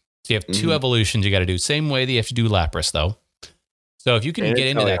 basically. So you have two evolutions you got to do. Same way that you have to do Lapras, though. So if you can get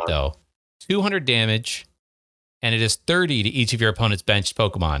into that, though, 200 damage, and it is 30 to each of your opponent's benched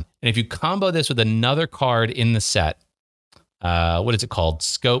Pokemon. And if you combo this with another card in the set, what is it called?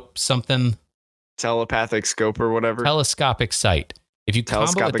 Scope something? Telepathic scope or whatever. Telescopic sight. If you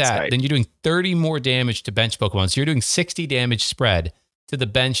combo with that, then you're doing 30 more damage to bench Pokemon. So you're doing 60 damage spread to the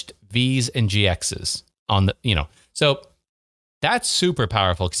benched Vs and GXs on the, So that's super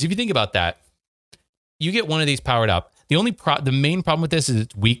powerful. Because if you think about that, you get one of these powered up. The main problem with this is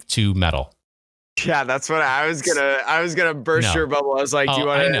it's weak to metal. Yeah, that's what I was gonna burst your bubble. I was like, do you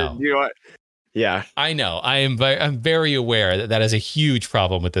want? Yeah, I know. I'm very aware that is a huge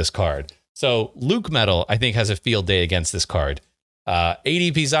problem with this card. So Luke Metal, I think, has a field day against this card.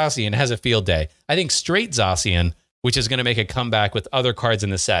 ADP Zacian has a field day. I think straight Zacian, which is going to make a comeback with other cards in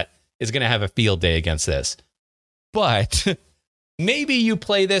the set, is going to have a field day against this. But maybe you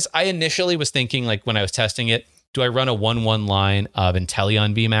play this. I initially was thinking, like when I was testing it, do I run a 1/1 line of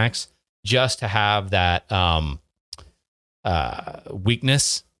Inteleon VMAX just to have that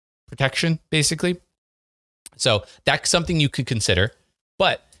weakness protection, basically? So that's something you could consider.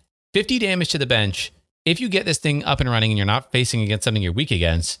 But 50 damage to the bench, if you get this thing up and running and you're not facing against something you're weak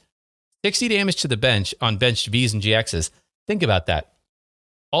against, 60 damage to the bench on benched Vs and GXs. Think about that.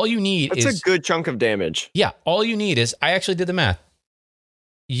 All you need is... That's a good chunk of damage. Yeah, all you need is... I actually did the math.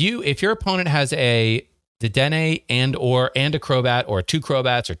 If your opponent has a Dedenne and a Crobat, or 2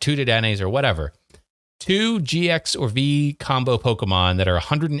 Crobats, or 2 Dedennes, or whatever, 2 GX or V combo Pokemon that are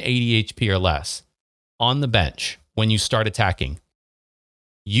 180 HP or less on the bench when you start attacking,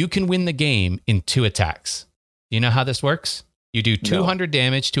 you can win the game in 2 attacks. Do you know how this works? You do 200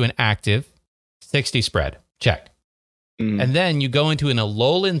 damage to an active, 60 spread. Check. And then you go into an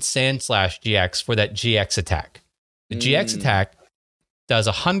Alolan Sandslash GX for that GX attack. The GX attack does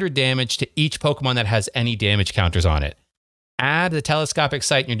 100 damage to each Pokemon that has any damage counters on it. Add the Telescopic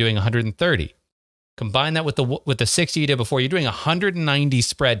Sight and you're doing 130. Combine that with the 60 you did before, you're doing 190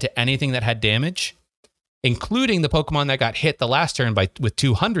 spread to anything that had damage, including the Pokemon that got hit the last turn with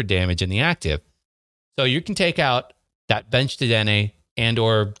 200 damage in the active. So you can take out that bench Dedenne and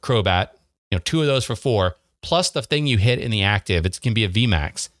or Crobat, 2 of those for 4, plus the thing you hit in the active. It can be a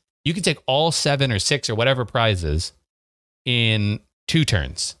VMAX. You can take all 7 or 6 or whatever prizes in 2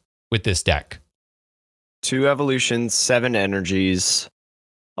 turns with this deck. 2 evolutions, 7 energies,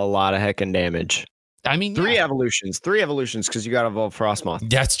 a lot of heckin' damage. I mean, 3 evolutions because you got to evolve Frostmoth.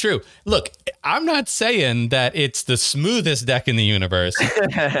 That's true. Look, I'm not saying that it's the smoothest deck in the universe,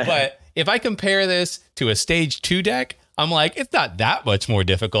 but if I compare this to a stage 2 deck, I'm like, it's not that much more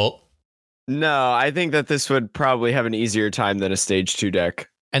difficult. No, I think that this would probably have an easier time than a stage 2 deck.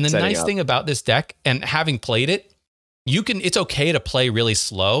 And the nice thing about this deck, and having played it, it's okay to play really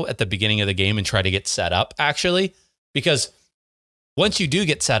slow at the beginning of the game and try to get set up, actually, because once you do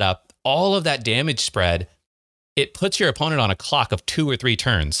get set up, all of that damage spread, it puts your opponent on a clock of 2 or 3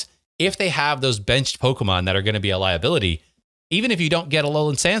 turns. If they have those benched Pokemon that are going to be a liability, even if you don't get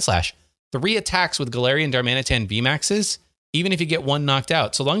Alolan Sandslash, 3 attacks with Galarian Darmanitan VMAXs, even if you get 1 knocked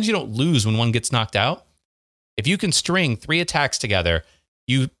out, so long as you don't lose when 1 gets knocked out, if you can string 3 attacks together,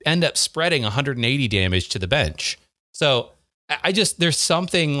 you end up spreading 180 damage to the bench. So there's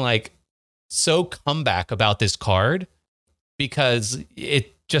something like so comeback about this card because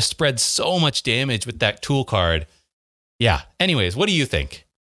it just spreads so much damage with that tool card. Yeah. Anyways, what do you think?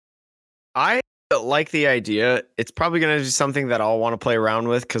 I like the idea. It's probably going to be something that I'll want to play around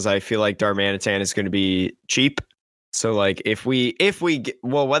with because I feel like Darmanitan is going to be cheap. So like if we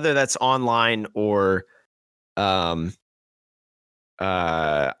whether that's online or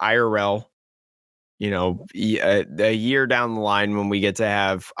IRL, a year down the line when we get to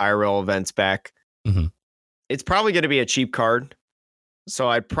have IRL events back, it's probably going to be a cheap card. So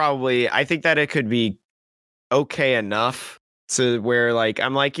I think that it could be okay enough to where like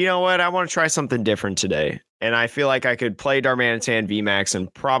I'm like, you know what, I want to try something different today. And I feel like I could play Darmanitan VMAX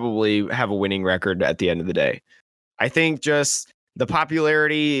and probably have a winning record at the end of the day. I think just the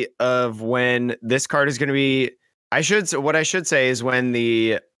popularity of when this card is going to be, what I should say is when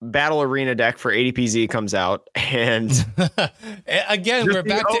the Battle Arena deck for ADPZ comes out, and again, we're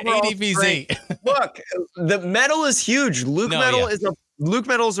back to ADPZ. Look, the metal is huge. Luke Metal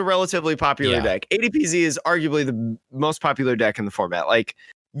is a relatively popular deck. ADPZ is arguably the most popular deck in the format. Like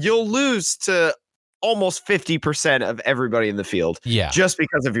you'll lose to almost 50% of everybody in the field, just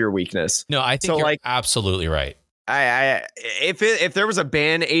because of your weakness. No, I think you're absolutely right. If there was a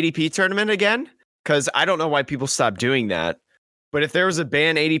ban ADP tournament again, because I don't know why people stopped doing that. But if there was a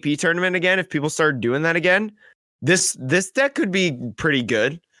ban ADP tournament again, if people started doing that again, this deck could be pretty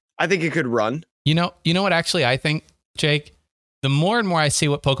good. I think it could run. You know what actually I think, Jake? The more and more I see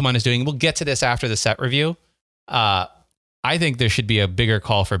what Pokemon is doing, we'll get to this after the set review. I think there should be a bigger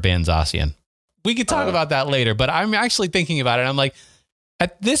call for ban Zacian. We could talk about that later, but I'm actually thinking about it. I'm like,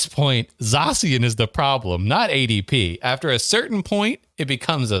 at this point, Zacian is the problem, not ADP. After a certain point, it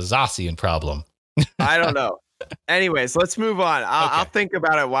becomes a Zacian problem. I don't know. Anyways, let's move on. I'll think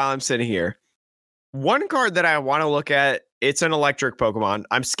about it while I'm sitting here. One card that I want to look at, it's an electric Pokemon.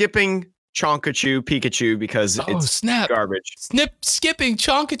 I'm skipping Pikachu because it's garbage. Skipping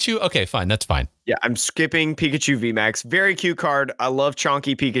Chonkachu. Okay, fine. That's fine. Yeah, I'm skipping Pikachu VMAX. Very cute card. I love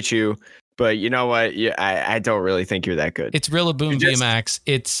Chonky Pikachu, but you know what? Yeah, I don't really think you're that good. It's Rillaboom VMAX.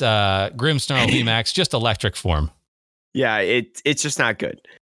 It's Grimmsnarl VMAX, just electric form. Yeah, it's just not good.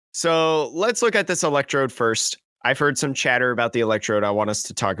 So let's look at this Electrode first. I've heard some chatter about the Electrode. I want us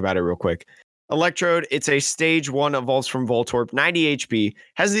to talk about it real quick. Electrode, it's a stage 1, evolves from Voltorb, 90 HP,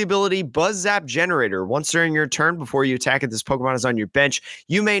 has the ability Buzz Zap Generator. Once during your turn, before you attack it, this Pokemon is on your bench.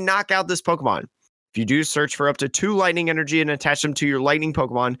 You may knock out this Pokemon. If you do, search for up to 2 lightning energy and attach them to your lightning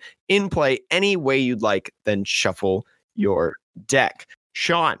Pokemon in play any way you'd like, then shuffle your deck.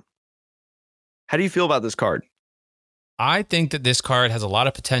 Sean, how do you feel about this card? I think that this card has a lot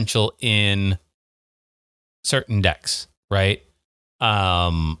of potential in certain decks, right?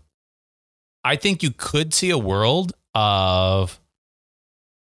 I think you could see a world of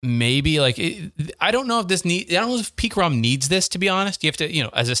maybe like, I don't know if Pikarom needs this, to be honest. You have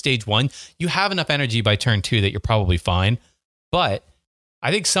to, as a stage 1, you have enough energy by turn 2 that you're probably fine. But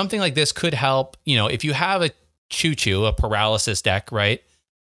I think something like this could help, if you have a Choo-Choo, a paralysis deck, right?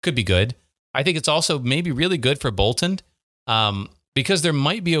 Could be good. I think it's also maybe really good for Boltund. Because there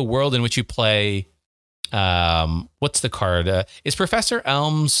might be a world in which you play, what's the card? Is Professor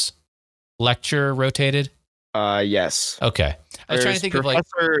Elm's lecture rotated? Yes. Okay. I was trying to think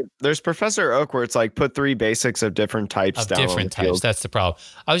there's Professor Oak where it's like put 3 basics of different types down on the field. That's the problem.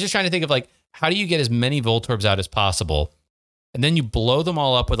 I was just trying to think of how do you get as many Voltorbs out as possible? And then you blow them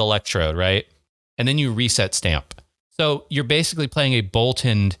all up with Electrode, right? And then you reset Stamp. So you're basically playing a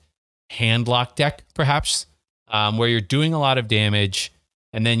Boltund handlock deck, perhaps. Where you're doing a lot of damage,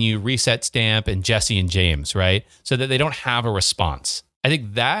 and then you reset Stamp and Jesse and James, right? So that they don't have a response. I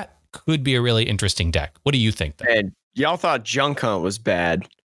think that could be a really interesting deck. What do you think, though? And y'all thought Junk Hunt was bad.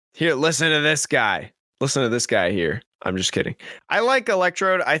 Here, listen to this guy. Listen to this guy here. I'm just kidding. I like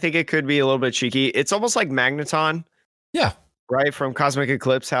Electrode. I think it could be a little bit cheeky. It's almost like Magneton. Yeah. Right? From Cosmic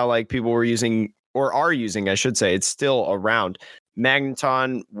Eclipse, how people were using, or are using, I should say. It's still around.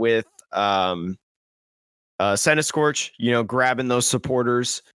 Magneton with... Centiskorch, grabbing those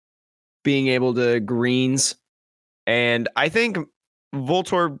supporters, being able to greens. And I think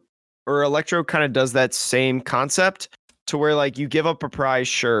Voltorb or Electro kind of does that same concept to where you give up a prize,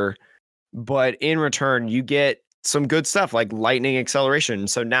 sure, but in return you get some good stuff like lightning acceleration.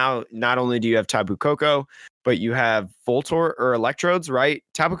 So now not only do you have Tapu Koko, but you have Voltor or Electrodes, right?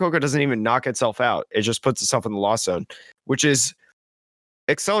 Tapu Koko doesn't even knock itself out. It just puts itself in the lost zone, which is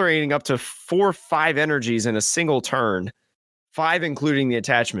accelerating up to 4 or 5 energies in a single turn, 5 including the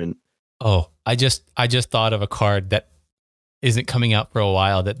attachment. Oh, I just thought of a card that isn't coming out for a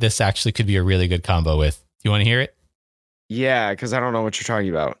while that this actually could be a really good combo with. Do you want to hear it? Yeah, because I don't know what you're talking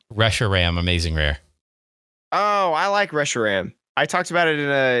about. Reshiram, amazing rare. Oh, I like Reshiram. I talked about it in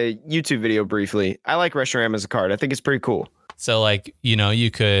a YouTube video briefly. I like Reshiram as a card. I think it's pretty cool. So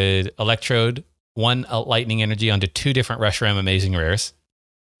you could Electrode 1 lightning energy onto 2 different Reshiram amazing rares.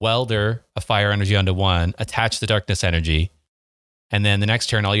 Welder a fire energy onto 1, attach the darkness energy, and then the next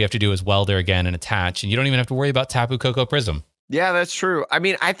turn, all you have to do is Welder again and attach, and you don't even have to worry about Tapu Koko Prism. Yeah, that's true. I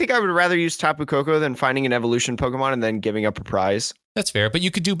mean, I think I would rather use Tapu Koko than finding an evolution Pokemon and then giving up a prize. That's fair, but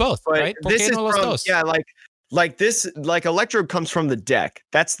you could do both, right? This is Electrode comes from the deck.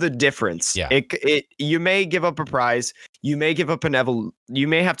 That's the difference. Yeah. You may give up a prize, you may give up you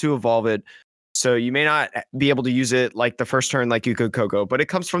may have to evolve it. So you may not be able to use it the first turn like you could Coco, but it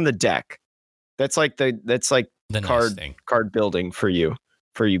comes from the deck. That's the card nice card building for you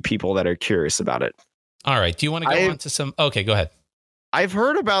people that are curious about it. All right. Do you want to go on to some? Okay, go ahead. I've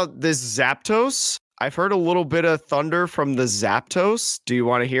heard about this Zapdos. I've heard a little bit of thunder from the Zapdos. Do you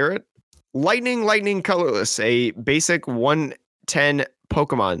want to hear it? Lightning colorless, a basic 110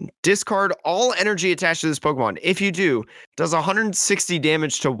 Pokemon. Discard all energy attached to this Pokemon. If you do, does 160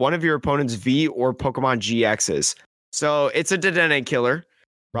 damage to one of your opponent's V or Pokemon GXs. So it's a Dedenne killer,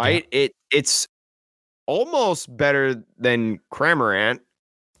 right? Yeah. It's almost better than Cramorant.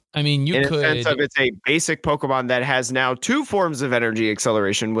 I mean, you in could. a sense of it's a basic Pokemon that has now 2 forms of energy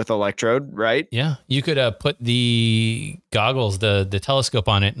acceleration with Electrode, right? Yeah, you could put the goggles, the telescope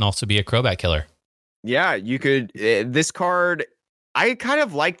on it, and also be a Crobat killer. Yeah, you could. This card, I kind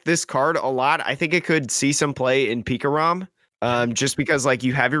of like this card a lot. I think it could see some play in Pikarom, just because like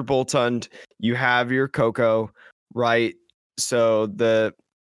you have your Boltund, you have your Coco, right? So the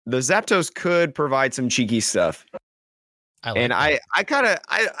Zapdos could provide some cheeky stuff. I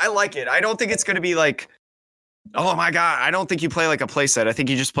like it. I don't think it's going to be like, oh my God, I don't think you play like a playset. I think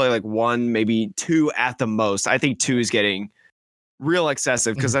you just play like 1, maybe 2 at the most. I think 2 is getting real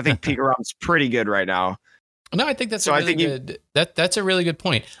excessive because I think Picarom's pretty good right now. No, I think that's a really good. That's a really good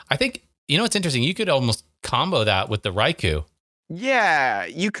point. I think it's interesting. You could almost combo that with the Raikou. Yeah,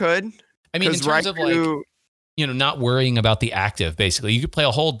 you could. I mean, in terms of like, not worrying about the active. Basically, you could play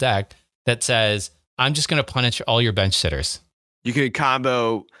a whole deck that says, I'm just going to punish all your bench sitters. You could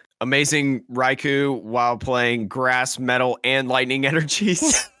combo amazing Raikou while playing grass, metal, and lightning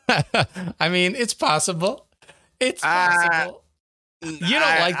energies. I mean, it's possible. It's possible. You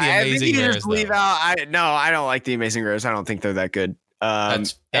don't like the amazing rares, just leave out. I don't like the amazing rares. I don't think they're that good.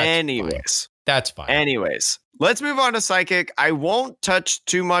 That's anyways, fine. That's fine. Anyways, let's move on to Psychic. I won't touch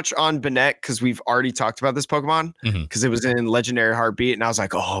too much on Banette because we've already talked about this Pokemon because it was in Legendary Heartbeat, and I was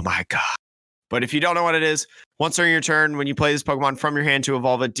like, oh my God. But if you don't know what it is, once during your turn, when you play this Pokemon from your hand to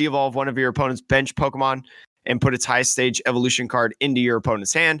evolve it, de-evolve one of your opponent's bench Pokemon and put its highest stage evolution card into your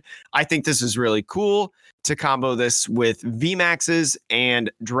opponent's hand. I think this is really cool to combo this with VMAXs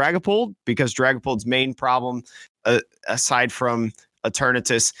and Dragapult, because Dragapult's main problem, aside from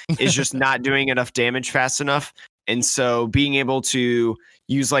Eternatus, is just not doing enough damage fast enough. And so being able to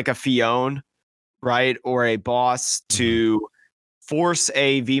use like a Fione, right, or a boss to force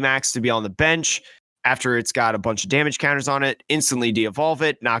a VMAX to be on the bench after it's got a bunch of damage counters on it, instantly de-evolve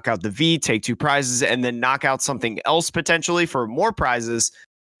it, knock out the V, take 2 prizes, and then knock out something else potentially for more prizes,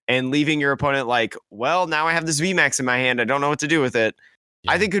 and leaving your opponent like, well, now I have this VMAX in my hand. I don't know what to do with it.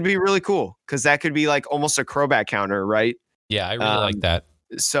 Yeah. I think could be really cool because that could be like almost a Crobat counter, right? Yeah, I really like that.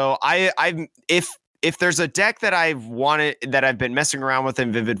 So if there's a deck that I've wanted, that I've been messing around with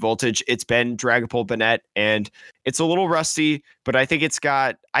in Vivid Voltage, it's been Dragapult Banette, and it's a little rusty, but I think it's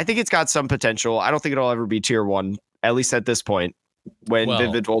got some potential. I don't think it'll ever be tier 1, at least at this point, when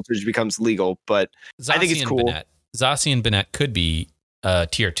Vivid Voltage becomes legal. But I think it's cool. Zacian Banette could be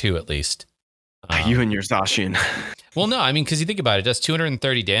tier 2 at least. You and your Zacian. Well, no, I mean, because you think about it, it does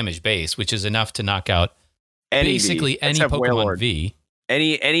 230 damage base, which is enough to knock out basically any Pokemon Wailord. V.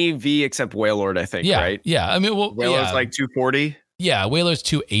 Any V except Wailord, I think, right? Yeah. I mean, Wailord's like 240. Yeah, Wailord's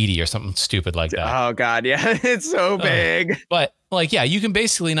 280 or something stupid like that. Oh God, yeah, it's so big. But like, yeah, you can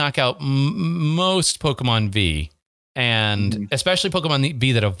basically knock out most Pokemon V, and especially Pokemon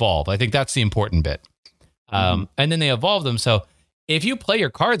V that evolve. I think that's the important bit. And then they evolve them. So if you play your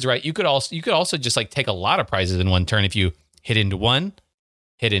cards right, you could also just like take a lot of prizes in one turn if you hit into one,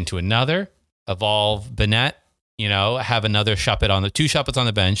 hit into another, evolve Banette. Have another Shuppet on the 2 Shuppets on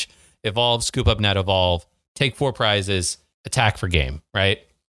the bench, evolve, scoop up net, evolve, take 4 prizes, attack for game, right?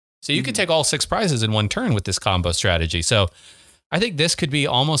 So you could take all 6 prizes in one turn with this combo strategy. So I think this could be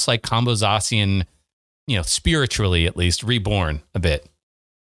almost like Combo Zacian, spiritually at least, reborn a bit.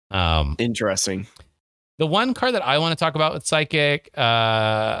 Interesting. The one card that I want to talk about with Psychic,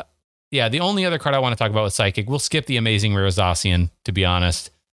 the only other card I want to talk about with Psychic, we'll skip the amazing Rare Zacian, to be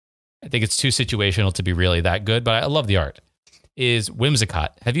honest. I think it's too situational to be really that good, but I love the art, is Whimsicott.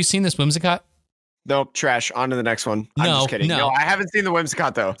 Have you seen this Whimsicott? Nope, trash. On to the next one. I'm just kidding. No, I haven't seen the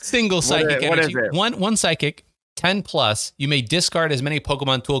Whimsicott, though. Single Psychic what energy. Is it? One Psychic, 10 plus. You may discard as many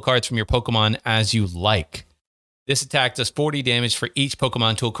Pokemon tool cards from your Pokemon as you like. This attack does 40 damage for each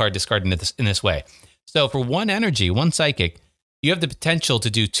Pokemon tool card discarded in this way. So for 1 energy, 1 Psychic, you have the potential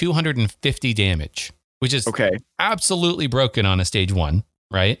to do 250 damage, which is absolutely broken on a stage 1,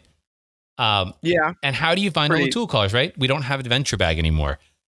 right? Yeah. And how do you find all the tool cards, right? We don't have Adventure Bag anymore.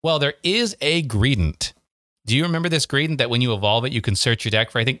 Well, there is a Greedent. Do you remember this Greedent that when you evolve it, you can search your deck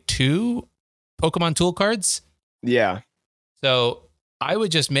for, I think, 2 Pokemon tool cards? Yeah. So I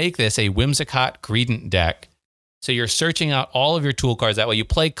would just make this a Whimsicott Greedent deck. So you're searching out all of your tool cards. That way you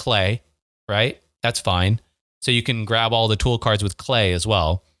play Clay, right? That's fine. So you can grab all the tool cards with Clay as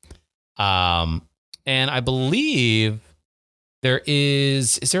well. And I believe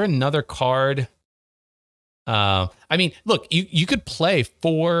is there another card? I mean, look, you could play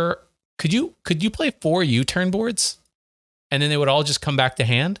 4. Could you play 4 U-turn boards, and then they would all just come back to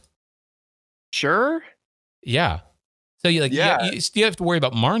hand? Sure. Yeah. So you have to worry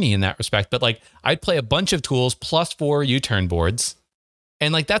about Marnie in that respect, but like I'd play a bunch of tools plus 4 U-turn boards,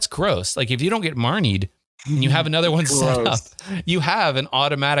 And like, that's gross. Like if you don't get Marnied and you have another one set up, you have an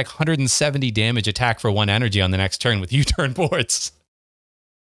automatic 170 damage attack for 1 energy on the next turn with U-turn boards.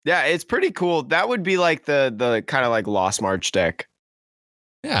 Yeah, it's pretty cool. That would be like the kind of like Lost March deck.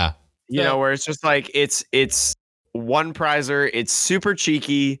 Yeah. You know, where it's just like it's one prizer, it's super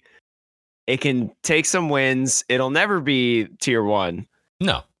cheeky. It can take some wins. It'll never be tier 1.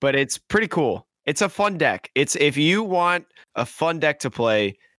 No. But it's pretty cool. It's a fun deck. It's if you want a fun deck to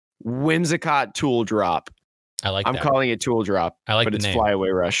play, Whimsicott Tool Drop. I like I'm that. calling it Tool Drop. I like but the it's name. Flyaway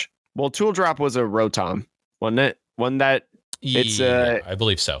Rush. Well, Tool Drop was a Rotom, wasn't it? One that it's I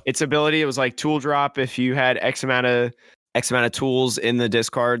believe so. Its ability, it was like Tool Drop if you had X amount of tools in the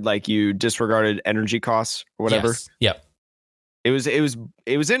discard, like you disregarded energy costs or whatever. Yes. Yep.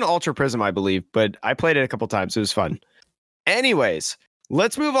 It was in Ultra Prism, I believe, but I played it a couple times. It was fun. Anyways,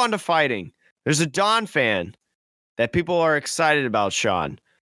 let's move on to fighting. There's a Donphan that people are excited about, Sean.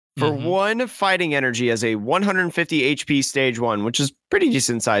 For 1 fighting energy as a 150 HP stage 1, which is pretty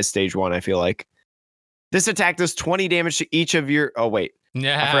decent size stage 1, I feel like. This attack does 20 damage to each of your... Oh, wait.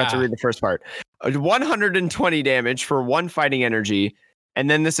 Yeah. I forgot to read the first part. 120 damage for 1 fighting energy. And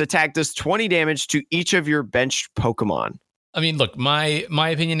then this attack does 20 damage to each of your benched Pokemon. I mean, look, my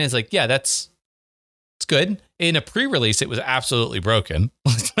opinion is like, yeah, it's good. In a pre-release, it was absolutely broken.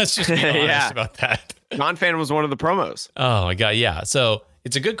 Let's just be honest about that. Donphan was one of the promos. Oh my God, yeah. So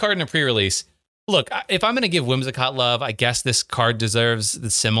it's a good card in a pre-release. Look, if I'm going to give Whimsicott love, I guess this card deserves the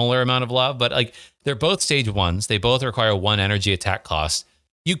similar amount of love, but like they're both stage 1s. They both require 1 energy attack cost.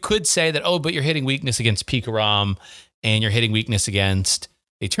 You could say that, oh, but you're hitting weakness against Pikarom and you're hitting weakness against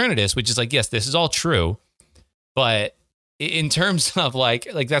Eternatus, which is like, yes, this is all true. But in terms of like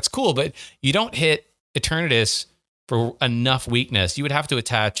that's cool, but you don't hit Eternatus for enough weakness. You would have to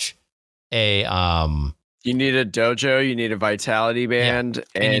attach a you need a dojo, you need a vitality band,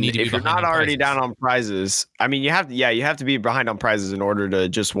 and if you're not already down on prizes, I mean, you have to be behind on prizes in order to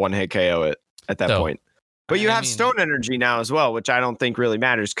just 1-hit KO it at that point. But you have stone energy now as well, which I don't think really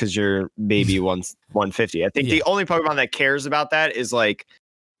matters because you're maybe 150. I think the only Pokemon that cares about that is like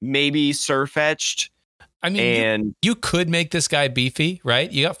maybe Sirfetch'd. I mean, you could make this guy beefy,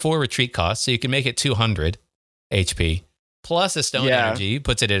 right? You got 4 retreat costs, so you can make it 200 HP plus a stone energy,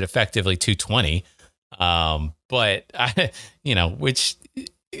 puts it at effectively 220. But I, which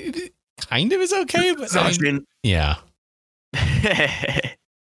kind of is okay, but yeah.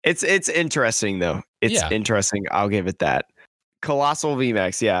 It's interesting though. It's interesting. I'll give it that. Colossal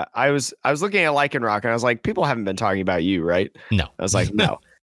VMAX. Yeah. I was looking at Lycanroc and I was like, people haven't been talking about you, right? No. I was like, no.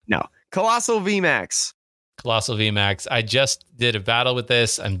 Colossal VMAX. Colossal VMAX. I just did a battle with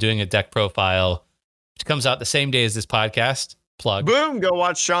this. I'm doing a deck profile, which comes out the same day as this podcast. Plug. Boom. Go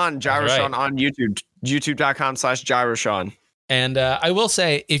watch Sean, Gyroshawn on YouTube. YouTube.com/Gyroshawn. And I will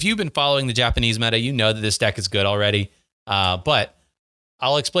say, if you've been following the Japanese meta, you know that this deck is good already. But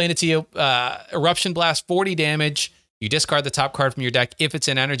I'll explain it to you. Eruption Blast, 40 damage. You discard the top card from your deck. If it's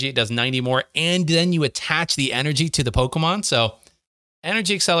an energy, it does 90 more. And then you attach the energy to the Pokemon. So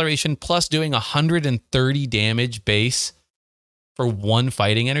energy acceleration plus doing 130 damage base for 1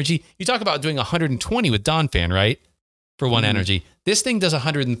 fighting energy. You talk about doing 120 with Donphan, right? For 1 energy. This thing does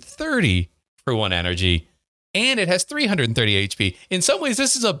 130 for 1 energy. And it has 330 HP. In some ways,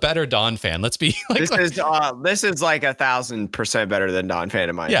 this is a better Donphan. Let's be like, this is like 1,000% better than Donphan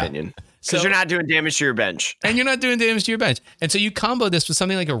in my opinion. Because you're not doing damage to your bench. And you're not doing damage to your bench. And so you combo this with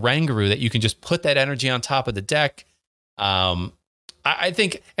something like a Rangaroo that you can just put that energy on top of the deck. I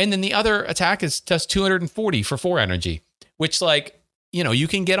think, and then the other attack is just 240 for 4 energy, which you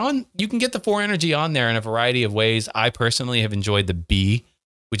can get the 4 energy on there in a variety of ways. I personally have enjoyed the B,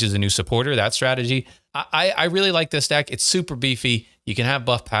 which is a new supporter, that strategy. I really like this deck. It's super beefy. You can have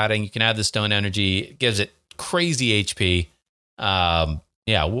buff padding. You can have the stone energy. It gives it crazy HP.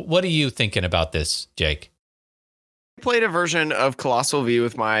 What are you thinking about this, Jake? I played a version of Colossal V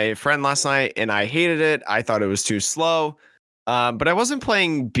with my friend last night, and I hated it. I thought it was too slow. But I wasn't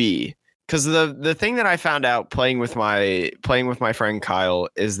playing B because the thing that I found out playing with my friend Kyle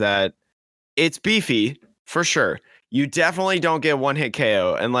is that it's beefy for sure. You definitely don't get 1-hit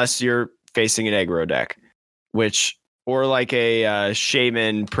KO unless you're facing an aggro deck, or like a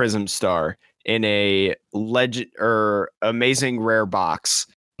Shaman Prism Star in a legend or amazing rare box,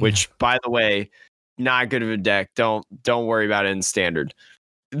 which by the way, not good of a deck. Don't worry about it in standard.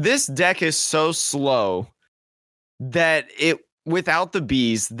 This deck is so slow that without the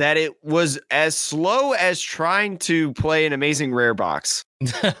bees, that it was as slow as trying to play an amazing rare box.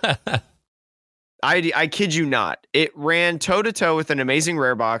 I kid you not. It ran toe to toe with an amazing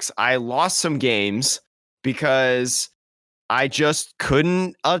rare box. I lost some games because I just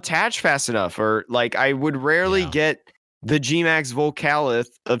couldn't attach fast enough, or like I would rarely get the Gmax Volcalith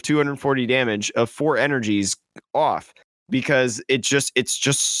of 240 damage of 4 energies off because it's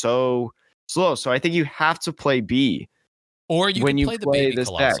just so slow. So I think you have to play B. Or you when can you play the play baby this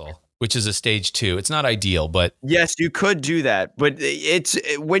Colossal, deck. which is a stage 2. It's not ideal, but Yes, you could do that. But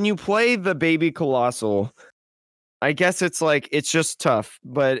when you play the baby Colossal, I guess it's like it's just tough.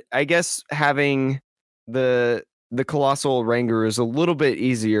 But I guess having the Colossal Rangaroo is a little bit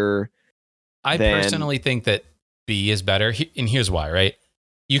easier. I personally think that B is better. And here's why, right?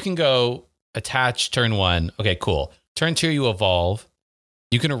 You can go attach turn 1. Okay, cool. Turn 2, you evolve.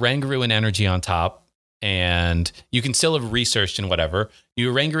 You can Rangaroo an energy on top, and you can still have researched and whatever.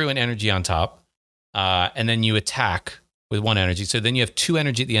 You Rangaroo an energy on top, and then you attack with 1 energy. So then you have 2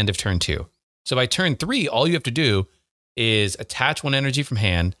 energy at the end of turn 2. So by turn 3, all you have to do is attach 1 energy from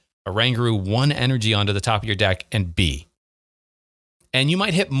hand, a Rangaroo 1 energy onto the top of your deck, and B. And you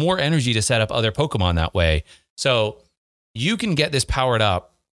might hit more energy to set up other Pokemon that way. So you can get this powered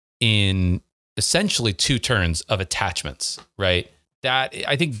up in essentially 2 turns of attachments, right? That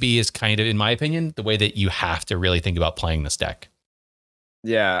I think B is kind of, in my opinion, the way that you have to really think about playing this deck.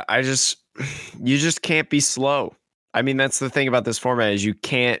 Yeah, you just can't be slow. I mean, that's the thing about this format is you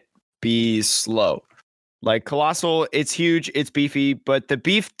can't be slow. Like Colossal, it's huge, it's beefy, but the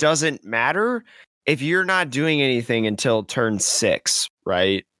beef doesn't matter if you're not doing anything until turn 6,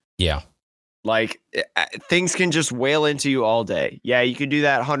 right? Yeah. Like things can just wail into you all day. Yeah, you can do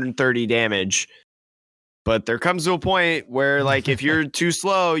that 130 damage, but there comes to a point where like if you're too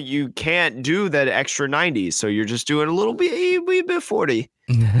slow, you can't do that extra 90. So you're just doing a little bit 40.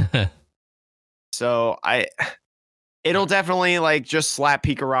 So it'll definitely like just slap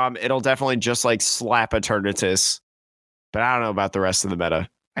Pikarom. It'll definitely just like slap Eternatus. But I don't know about the rest of the meta.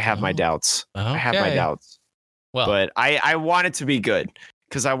 I have my doubts. Okay. I have my doubts. Well, but I want it to be good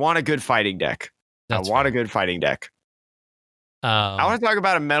because I want a good fighting deck. I want a good fighting deck. I want to talk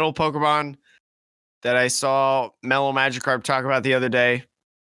about a metal Pokemon that I saw Mellow Magikarp talk about the other day.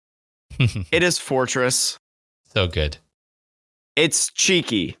 It is Fortress. So good. It's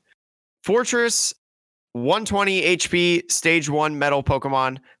cheeky. Fortress, 120 HP, stage 1 metal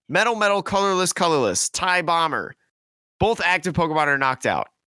Pokemon. Metal, colorless, Tie Bomber. Both active Pokemon are knocked out.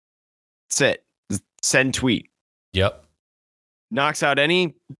 That's it. Send tweet. Yep. Knocks out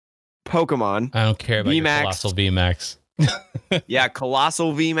any Pokemon. I don't care about your Colossal VMAX. Yeah,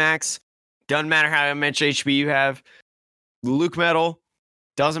 Colossal VMAX. Doesn't matter how much HP you have. Luke Metal.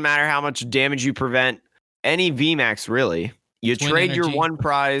 Doesn't matter how much damage you prevent. Any VMAX, really. You Twin trade energy, your 1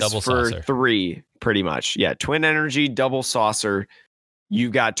 prize for saucer. 3, pretty much. Yeah, Twin Energy, Double Saucer.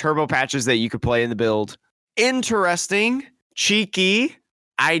 You've got turbo patches that you could play in the build. Interesting. Cheeky.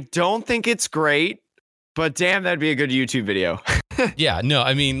 I don't think it's great, but damn, that'd be a good YouTube video. Yeah, no,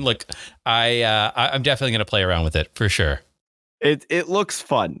 I mean, look, I'm definitely going to play around with it for sure. It looks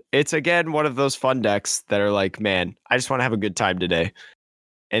fun. It's, again, one of those fun decks that are like, man, I just want to have a good time today.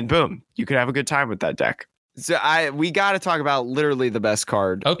 And boom, you could have a good time with that deck. So we got to talk about literally the best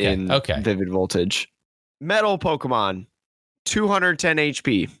card in Vivid Voltage. Metal Pokemon, 210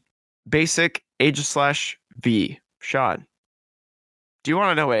 HP. Basic Aegislash-V. Sean, do you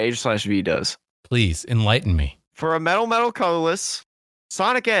want to know what Aegislash-V does? Please, enlighten me. For a metal colorless,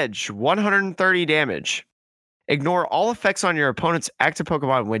 Sonic Edge, 130 damage. Ignore all effects on your opponent's active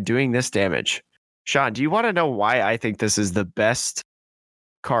Pokemon when doing this damage. Sean, do you want to know why I think this is the best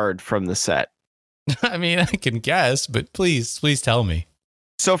card from the set? I mean, I can guess, but please tell me.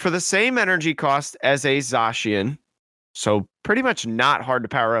 So for the same energy cost as a Zacian, so pretty much not hard to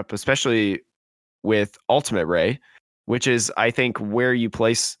power up, especially with Ultimate Ray, which is, I think, where you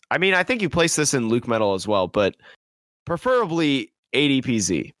place... I mean, I think you place this in Luke Metal as well, but preferably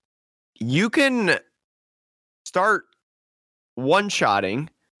ADPZ. You can start one-shotting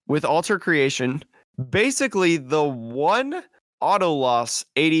with Alter Creation, basically the one auto loss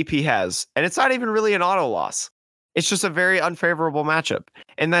ADP has, and it's not even really an auto loss. It's just a very unfavorable matchup,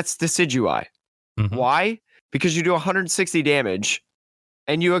 and that's Decidueye. Mm-hmm. Why? Because you do 160 damage,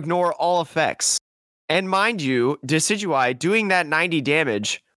 and you ignore all effects. And mind you, Decidueye doing that 90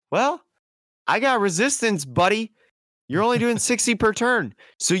 damage, well, I got resistance, buddy. You're only doing 60 per turn.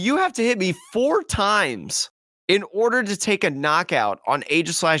 So you have to hit me 4 times in order to take a knockout on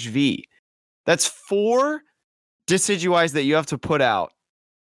Aegislash-V. That's 4 Decidueyes that you have to put out.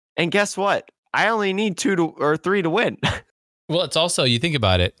 And guess what? I only need 2 or 3 to win. Well, it's also, you think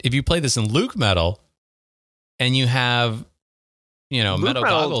about it, if you play this in Luke Metal and you have Luke metal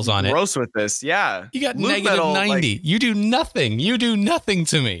goggles on it. Gross with this, yeah. You got Luke negative metal, 90. You do nothing. You do nothing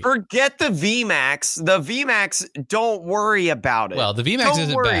to me. Forget the VMAX. The VMAX, don't worry about it. Well, the VMAX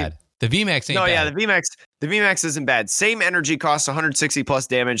isn't bad. The VMAX ain't bad. Yeah, the VMAX isn't bad. Same energy costs 160 plus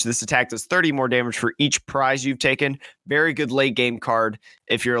damage. This attack does 30 more damage for each prize you've taken. Very good late game card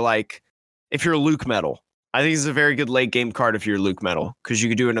if you're Luke Metal. I think this is a very good late game card if you're Luke Metal, because you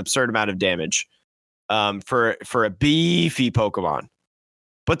could do an absurd amount of damage for a beefy Pokemon.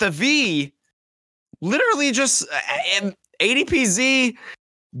 But the V literally just ADPZ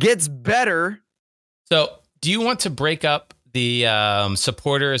gets better. So do you want to break up the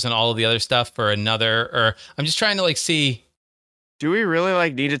supporters and all of the other stuff for another, or I'm just trying to see. Do we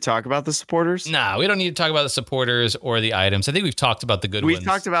really need to talk about the supporters? Nah, we don't need to talk about the supporters or the items. I think we've talked about the good ones. We've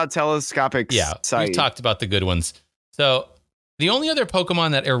talked about telescopic sight. We've talked about the good ones. So the only other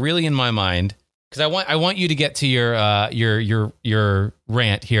Pokemon that are really in my mind, because I want you to get to your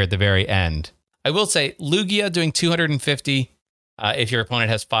rant here at the very end. I will say Lugia doing 250 if your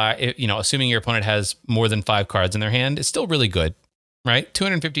opponent has 5, assuming your opponent has more than 5 cards in their hand, is still really good, right?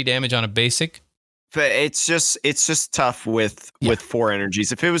 250 damage on a basic. But it's just tough with 4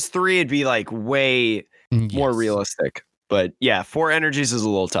 energies. If it was 3, it'd be way more realistic. But yeah, 4 energies is a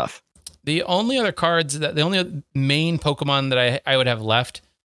little tough. The only other cards the only main Pokemon that I would have left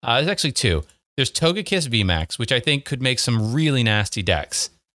is actually 2. There's Togekiss VMAX, which I think could make some really nasty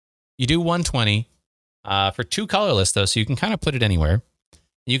decks. You do 120 for 2 colorless though, so you can kind of put it anywhere.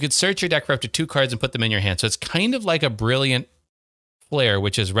 You could search your deck for up to 2 cards and put them in your hand. So it's kind of like a brilliant Flare,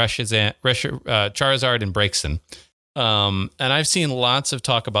 which is Charizard and Braixen. And I've seen lots of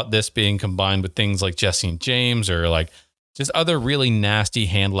talk about this being combined with things like Jesse and James, or just other really nasty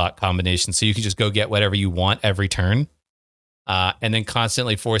hand lock combinations. So you can just go get whatever you want every turn, and then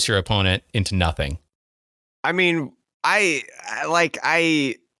constantly force your opponent into nothing. I mean, I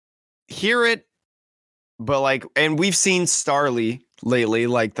hear it, but and we've seen Starly lately,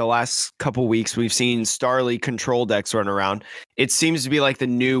 the last couple weeks, we've seen Starly control decks run around. It seems to be the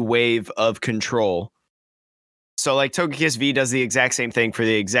new wave of control. So Togekiss V does the exact same thing for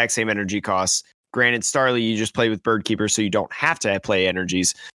the exact same energy costs. Granted, Starly, you just play with Birdkeeper, so you don't have to play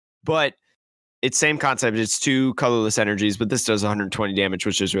energies. But it's same concept. It's 2 colorless energies, but this does 120 damage,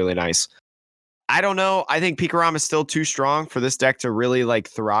 which is really nice. I don't know. I think Pikarom is still too strong for this deck to really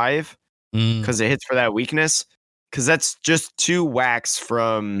thrive, because it hits for that weakness. Because that's just 2 whacks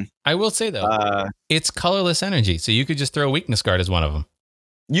from... I will say, though, it's colorless energy, so you could just throw a weakness guard as one of them.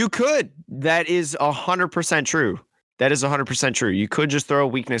 You could. That is 100% true. That is 100% true. You could just throw a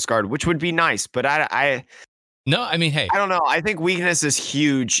weakness guard, which would be nice. But No, I mean, hey. I don't know. I think weakness is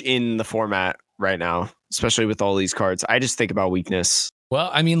huge in the format right now, especially with all these cards. I just think about weakness. Well,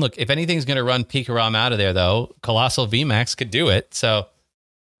 I mean, look, if anything's going to run Pikarom out of there, though, Colossal VMAX could do it. So,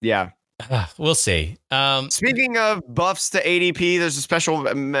 yeah. We'll see. Speaking of buffs to ADP, there's a special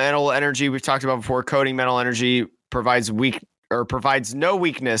metal energy we've talked about before. Coding metal energy provides no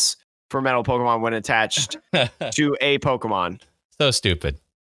weakness for metal Pokemon when attached to a Pokemon. So stupid.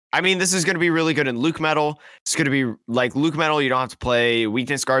 I mean, this is going to be really good in Luke Metal. It's going to be Luke Metal. You don't have to play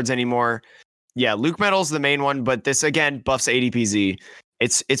weakness guards anymore. Yeah, Luke Metal's the main one, but this again buffs ADPZ.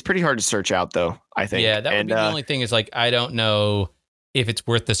 It's pretty hard to search out though, I think. Yeah, that would be the only thing is I don't know if it's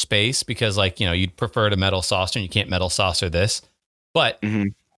worth the space, because you'd prefer to metal saucer and you can't metal saucer this. But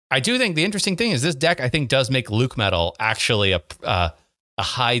I do think the interesting thing is this deck, I think, does make Luke Metal actually a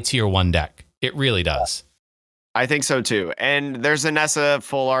high tier 1 deck. It really does. I think so too. And there's a Nessa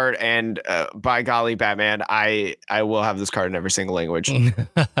full art, and by golly, Batman, I will have this card in every single language.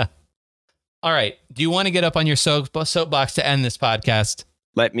 All right. Do you want to get up on your soapbox to end this podcast?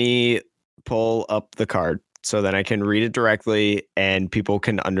 Let me pull up the card so that I can read it directly and people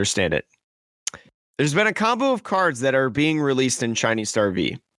can understand it. There's been a combo of cards that are being released in Shiny Star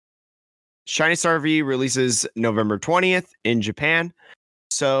V. Shiny Star V releases November 20th in Japan.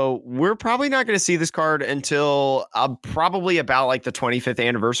 So we're probably not going to see this card until probably about the 25th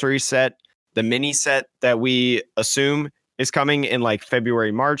anniversary set, the mini set that we assume is coming in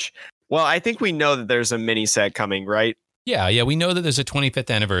February, March. Well, I think we know that there's a mini set coming, right? Yeah, we know that there's a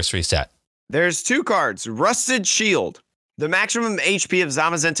 25th anniversary set. There's 2 cards. Rusted Shield. The maximum HP of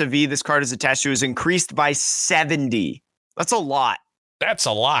Zamazenta V this card is attached to is increased by 70. That's a lot. That's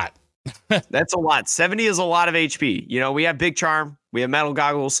a lot. That's a lot. 70 is a lot of HP. We have Big Charm, we have Metal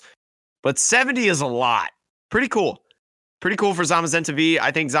Goggles, but 70 is a lot. Pretty cool. Pretty cool for Zamazenta V.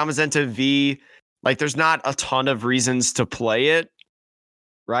 I think Zamazenta V, there's not a ton of reasons to play it,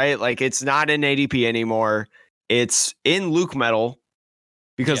 right? It's not in ADP anymore. It's in Luke Metal,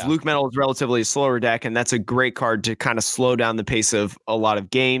 because Yeah. Luke Metal is relatively a slower deck, and that's a great card to kind of slow down the pace of a lot of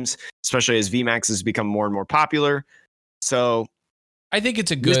games, especially as VMAX has become more and more popular. So I think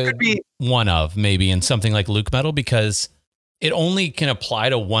it's a this good could be one of maybe in something like Luke Metal because it only can apply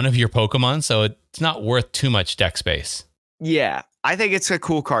to one of your Pokemon, so it's not worth too much deck space. Yeah, I think it's a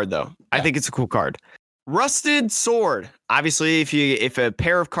cool card though. I Yeah. think it's a cool card. Rusted Sword. Obviously, if a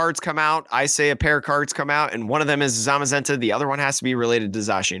pair of cards come out, I say a pair of cards come out, and one of them is Zamazenta, the other one has to be related to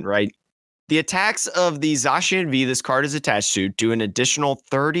Zacian, right? The attacks of the Zacian V this card is attached to do an additional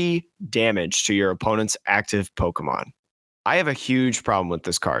 30 damage to your opponent's active Pokemon. I have a huge problem with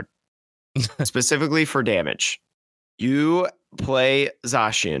this card, specifically for damage. You play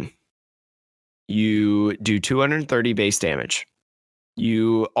Zacian. You do 230 base damage.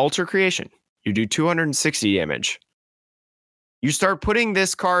 You alter creation. You do 260 damage. You start putting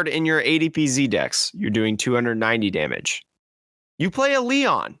this card in your ADPZ decks. You're doing 290 damage. You play a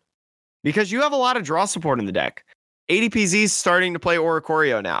Leon because you have a lot of draw support in the deck. ADPZ is starting to play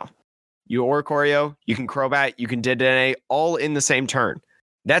Oricorio now. You Oricorio, you can Crobat, you can Dedenne, all in the same turn.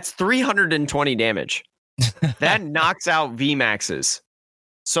 That's 320 damage. That knocks out VMAXs.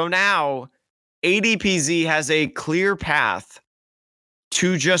 So now ADPZ has a clear path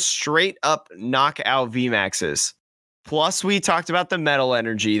to just straight up knock out VMAXs. Plus, we talked about the metal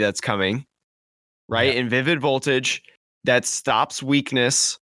energy that's coming, right? Yeah. In Vivid Voltage that stops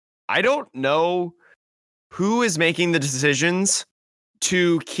weakness. I don't know who is making the decisions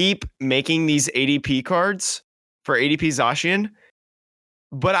to keep making these ADP cards for ADP Zacian,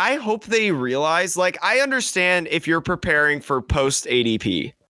 but I hope they realize, like, I understand if you're preparing for post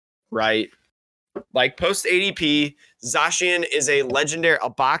ADP, right? Like post ADP, Zacian is a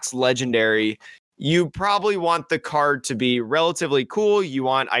box legendary. You probably want the card to be relatively cool. You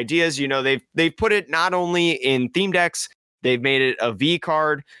want ideas. You know, they've put it not only in theme decks, they've made it a V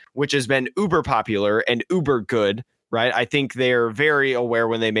card, which has been uber popular and uber good, right? I think they're very aware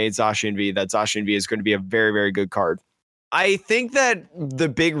when they made Zacian V that Zacian V is going to be a very, very good card. I think that the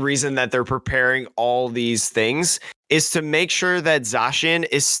big reason that they're preparing all these things is to make sure that Zacian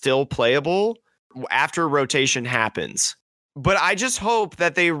is still playable after rotation happens. But I just hope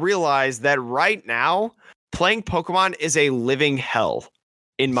that they realize that right now, playing Pokemon is a living hell,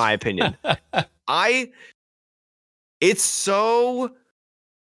 in my opinion. It's so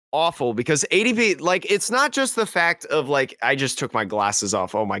awful because ADP, like, it's not just the fact of, like, I just took my glasses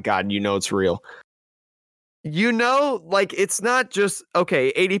off. Oh my God, you know it's real. You know, like, it's not just,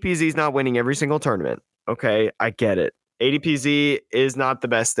 okay, ADPZ is not winning every single tournament. Okay, I get it. ADPZ is not the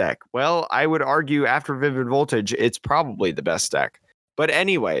best deck. Well, I would argue after Vivid Voltage, it's probably the best deck. But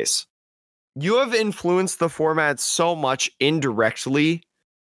anyways, you have influenced the format so much indirectly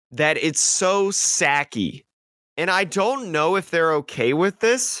that it's so sacky. And I don't know if they're okay with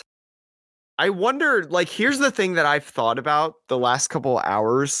this. I wonder, like, here's the thing that I've thought about the last couple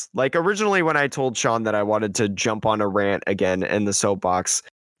hours. Like, originally when I told Sean that I wanted to jump on a rant again in the soapbox,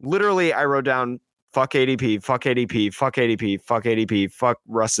 literally I wrote down, fuck ADP, fuck ADP, fuck ADP, fuck ADP, fuck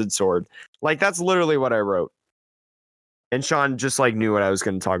Rusted Sword. Like, that's literally what I wrote. And Sean just, like, knew what I was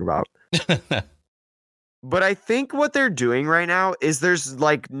going to talk about. But I think what they're doing right now is there's,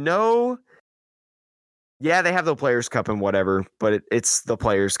 like, no... Yeah, they have the Players' Cup and whatever, but it's the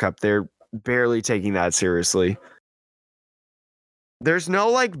Players' Cup. They're barely taking that seriously. There's no,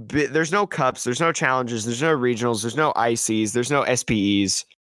 like, there's no cups, there's no challenges, there's no regionals, there's no ICs, there's no SPEs,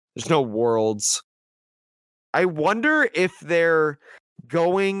 there's no worlds. I wonder if they're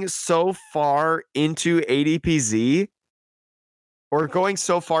going so far into ADPZ or going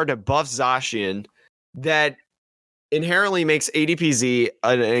so far to buff Zacian that inherently makes ADPZ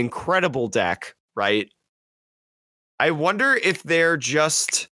an incredible deck, right? I wonder if they're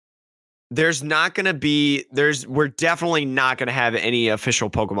just... we're definitely not going to have any official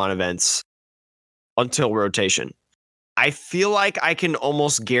Pokemon events until rotation. I feel like I can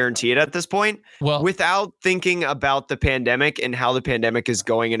almost guarantee it at this point, without thinking about the pandemic and how the pandemic is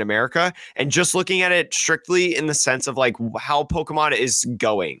going in America and just looking at it strictly in the sense of, like, how Pokemon is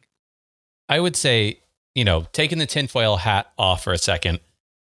going. I would say, you know, taking the tinfoil hat off for a second,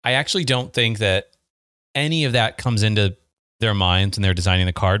 I actually don't think that any of that comes into their minds when they're designing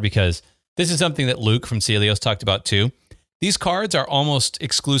the card, because this is something that Luke from Celios talked about too. These cards are almost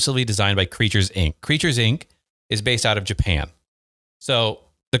exclusively designed by Creatures Inc. Creatures Inc. is based out of Japan. So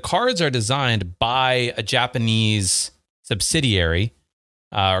the cards are designed by a Japanese subsidiary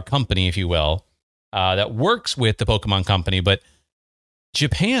or company, if you will, that works with the Pokemon company. But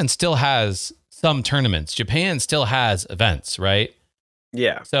Japan still has some tournaments. Japan still has events, right?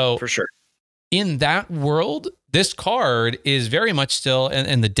 Yeah, so for sure. in that world, this card is very much still,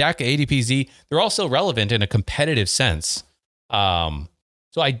 and the deck, ADPZ, they're all still relevant in a competitive sense.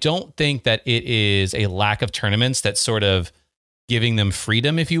 So I don't think that it is a lack of tournaments that's sort of giving them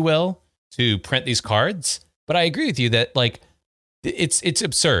freedom, if you will, to print these cards. But I agree with you that like it's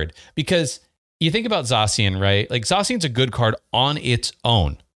absurd because you think about Zacian, right? Like Zacian's a good card on its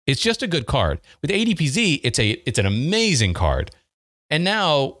own. It's just a good card. With ADPZ, it's an amazing card. And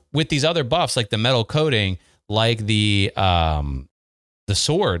now with these other buffs like the metal coating, like the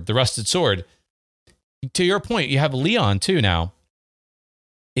sword, the rusted sword, to your point, you have Leon too now.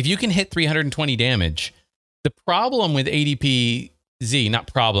 If you can hit 320 damage, the problem with ADPZ,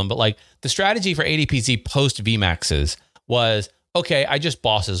 not problem, but like the strategy for ADPZ post VMAXs was, okay, I just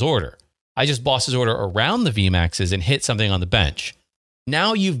boss's order. I just boss's order around the VMAXs and hit something on the bench.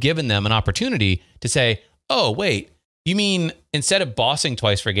 Now you've given them an opportunity to say, oh, wait, you mean instead of bossing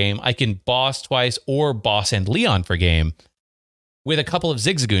twice per game, I can boss twice or boss and Leon per game with a couple of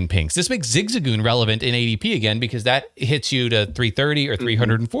Zigzagoon pinks. This makes Zigzagoon relevant in ADP again because that hits you to 330 or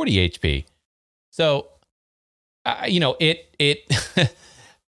 340 HP. So, it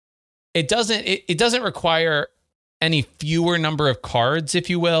doesn't require any fewer number of cards, if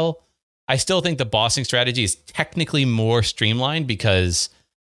you will. I still think the bossing strategy is technically more streamlined because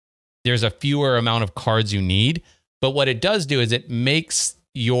there's a fewer amount of cards you need. But what it does do is it makes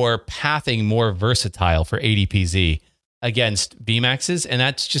your pathing more versatile for ADPZ against VMAXs, and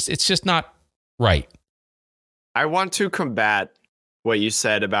it's just not right. I want to combat what you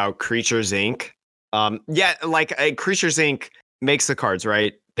said about Creatures Inc. Creatures Inc. makes the cards,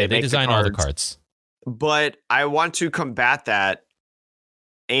 right? They design all the cards. But I want to combat that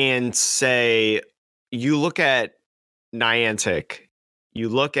and say, you look at Niantic, you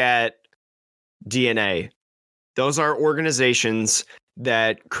look at DNA. Those are organizations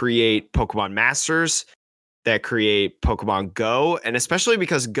that create Pokemon Masters, that create Pokemon Go, and especially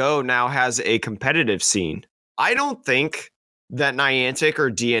because Go now has a competitive scene. I don't think that Niantic or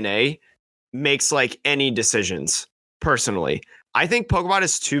DNA makes like any decisions personally. I think Pokemon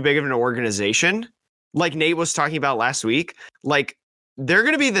is too big of an organization. Like Nate was talking about last week, like they're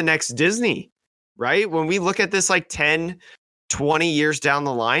going to be the next Disney, right? When we look at this like 10, 20 years down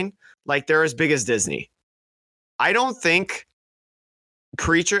the line, like they're as big as Disney. I think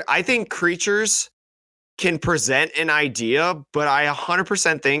Creatures can present an idea, but I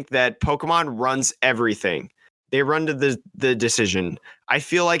 100% think that Pokemon runs everything. They run to the decision. I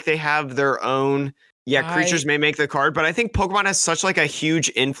feel like they have their own. Yeah, Creatures may make the card, but I think Pokemon has such like a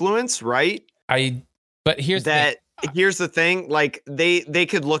huge influence, right? Here's the thing. Like they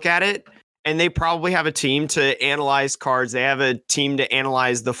could look at it, and they probably have a team to analyze cards. They have a team to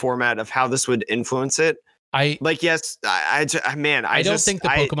analyze the format of how this would influence it. I don't think the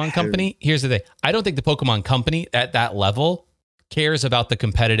Pokemon Company. Here's the thing. I don't think the Pokemon Company at that level cares about the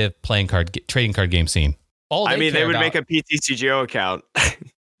competitive trading card game scene. They would make a PTCGO account.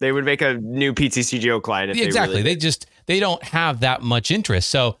 They would make a new PTCGO client. Exactly. They don't have that much interest.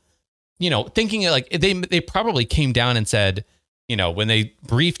 So, thinking like they probably came down and said, when they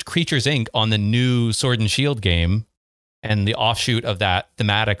briefed Creatures Inc. on the new Sword and Shield game and the offshoot of that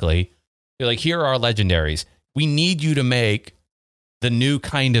thematically, they're like, here are our legendaries. We need you to make the new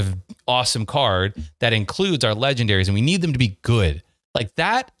kind of awesome card that includes our legendaries, and we need them to be good. Like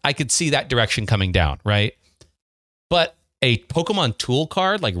that, I could see that direction coming down, right? But a Pokemon tool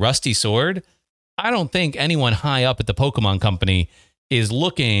card like Rusty Sword, I don't think anyone high up at the Pokemon Company is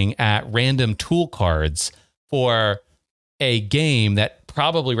looking at random tool cards for a game that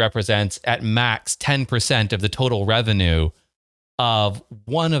probably represents at max 10% of the total revenue of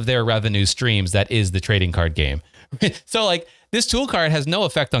one of their revenue streams that is the trading card game. So like this tool card has no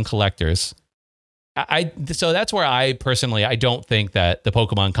effect on collectors. So that's where I don't think that the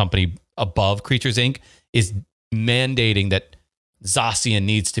Pokemon Company above Creatures Inc. is mandating that Zacian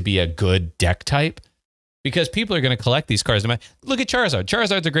needs to be a good deck type, because people are going to collect these cards. Look at Charizard.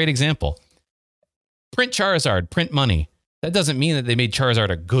 Charizard's a great example. Print Charizard, print money. That doesn't mean that they made Charizard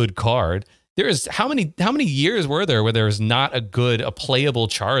a good card. There's how many years were there where there was not a playable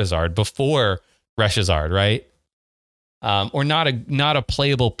Charizard before Reshazard, right? Or not a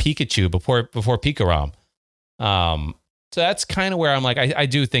playable Pikachu before Pikarom. So that's kind of where I'm like, I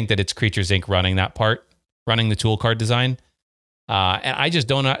do think that it's Creatures Inc. running that part, running the tool card design. And I just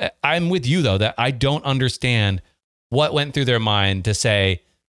don't. I'm with you though that I don't understand what went through their mind to say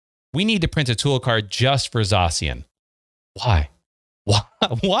we need to print a tool card just for Zacian. Why?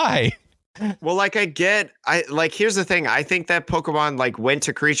 Why? Well, here's the thing. I think that Pokemon went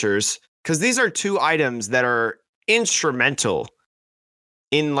to Creatures because these are two items that are instrumental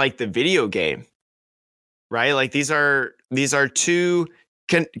in like the video game, right? Like these are two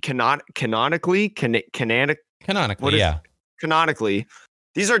canonically,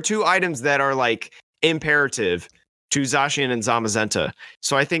 these are two items that are like imperative to Zacian and Zamazenta.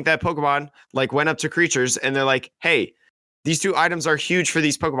 So I think that Pokemon like went up to creatures and they're like, hey, these two items are huge for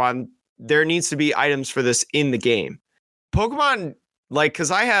these Pokemon. There needs to be items for this in the game. Pokemon, like,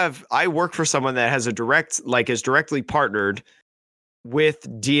 because I work for someone that has is directly partnered with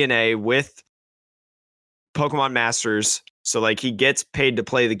DNA, with Pokemon Masters. So like he gets paid to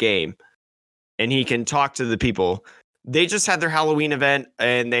play the game and he can talk to the people. They just had their Halloween event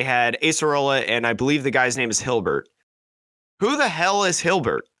and they had Acerola and I believe the guy's name is Hilbert. Who the hell is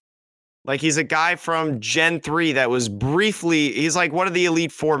Hilbert? Like he's a guy from Gen 3 that was he's like one of the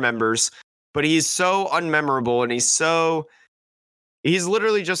Elite Four members, but he's so unmemorable and he's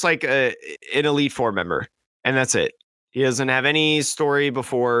literally just like an Elite Four member. And that's it. He doesn't have any story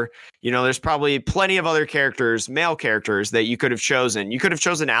before, there's probably plenty of other characters, male characters that you could have chosen. You could have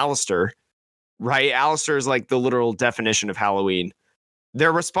chosen Alistair, right? Alistair is like the literal definition of Halloween.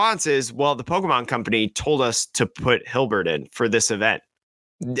 Their response is, well, the Pokemon Company told us to put Hilbert in for this event.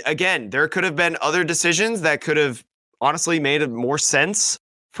 Again, there could have been other decisions that could have honestly made more sense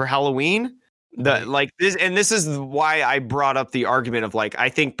for Halloween. This is why I brought up the argument of like, I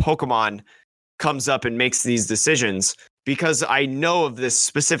think Pokemon comes up and makes these decisions because I know of this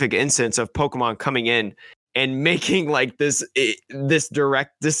specific instance of Pokemon coming in and making like this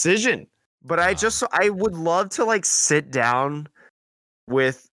direct decision. But I would love to like sit down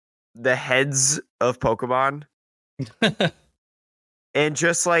with the heads of Pokemon and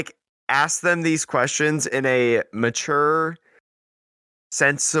just like ask them these questions in a mature,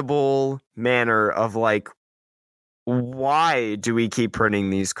 sensible manner of like, why do we keep printing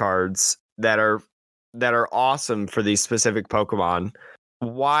these cards that are awesome for these specific Pokemon?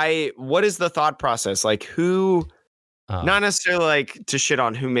 What is the thought process? Like not necessarily like to shit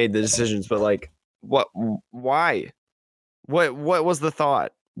on who made the decisions, but like why? What was the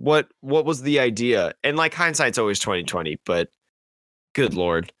thought? What was the idea? And like hindsight's always 20/20, but good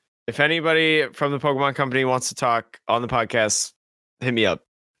Lord. If anybody from the Pokemon Company wants to talk on the podcast, hit me up.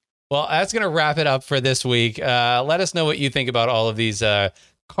 Well, that's going to wrap it up for this week. Let us know what you think about all of these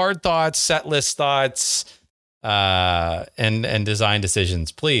card thoughts, set list thoughts, and design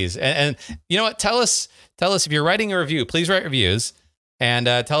decisions, please. And you know what? Tell us if you're writing a review, please write reviews and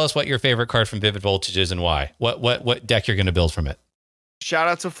tell us what your favorite card from Vivid Voltage is and why. What deck you're going to build from it. Shout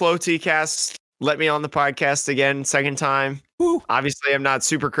out to Flow TCast. Let me on the podcast again, second time. Woo. Obviously, I'm not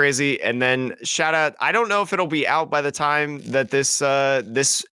super crazy. And then shout out. I don't know if it'll be out by the time that this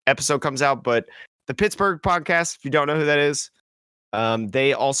episode comes out, but the Pittsburgh podcast, if you don't know who that is,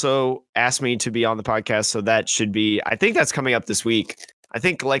 they also asked me to be on the podcast. So that should be, I think that's coming up this week. I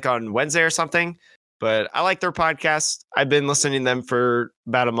think like on Wednesday or something, but I like their podcast. I've been listening to them for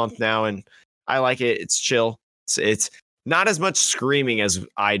about a month now and I like it. It's chill. It's not as much screaming as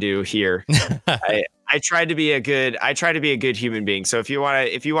I do here. I try to be a good human being. So if you want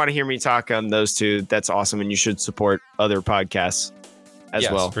to hear me talk on those two, that's awesome. And you should support other podcasts as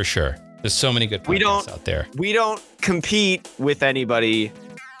well. For sure. There's so many good podcasts out there. We don't compete with anybody.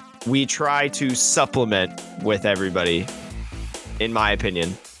 We try to supplement with everybody, in my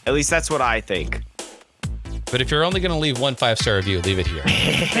opinion. At least that's what I think. But if you're only going to leave 1 5-star review, leave it here.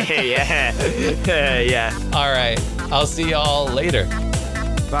 Yeah. All right. I'll see y'all later.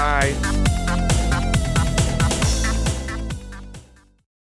 Bye.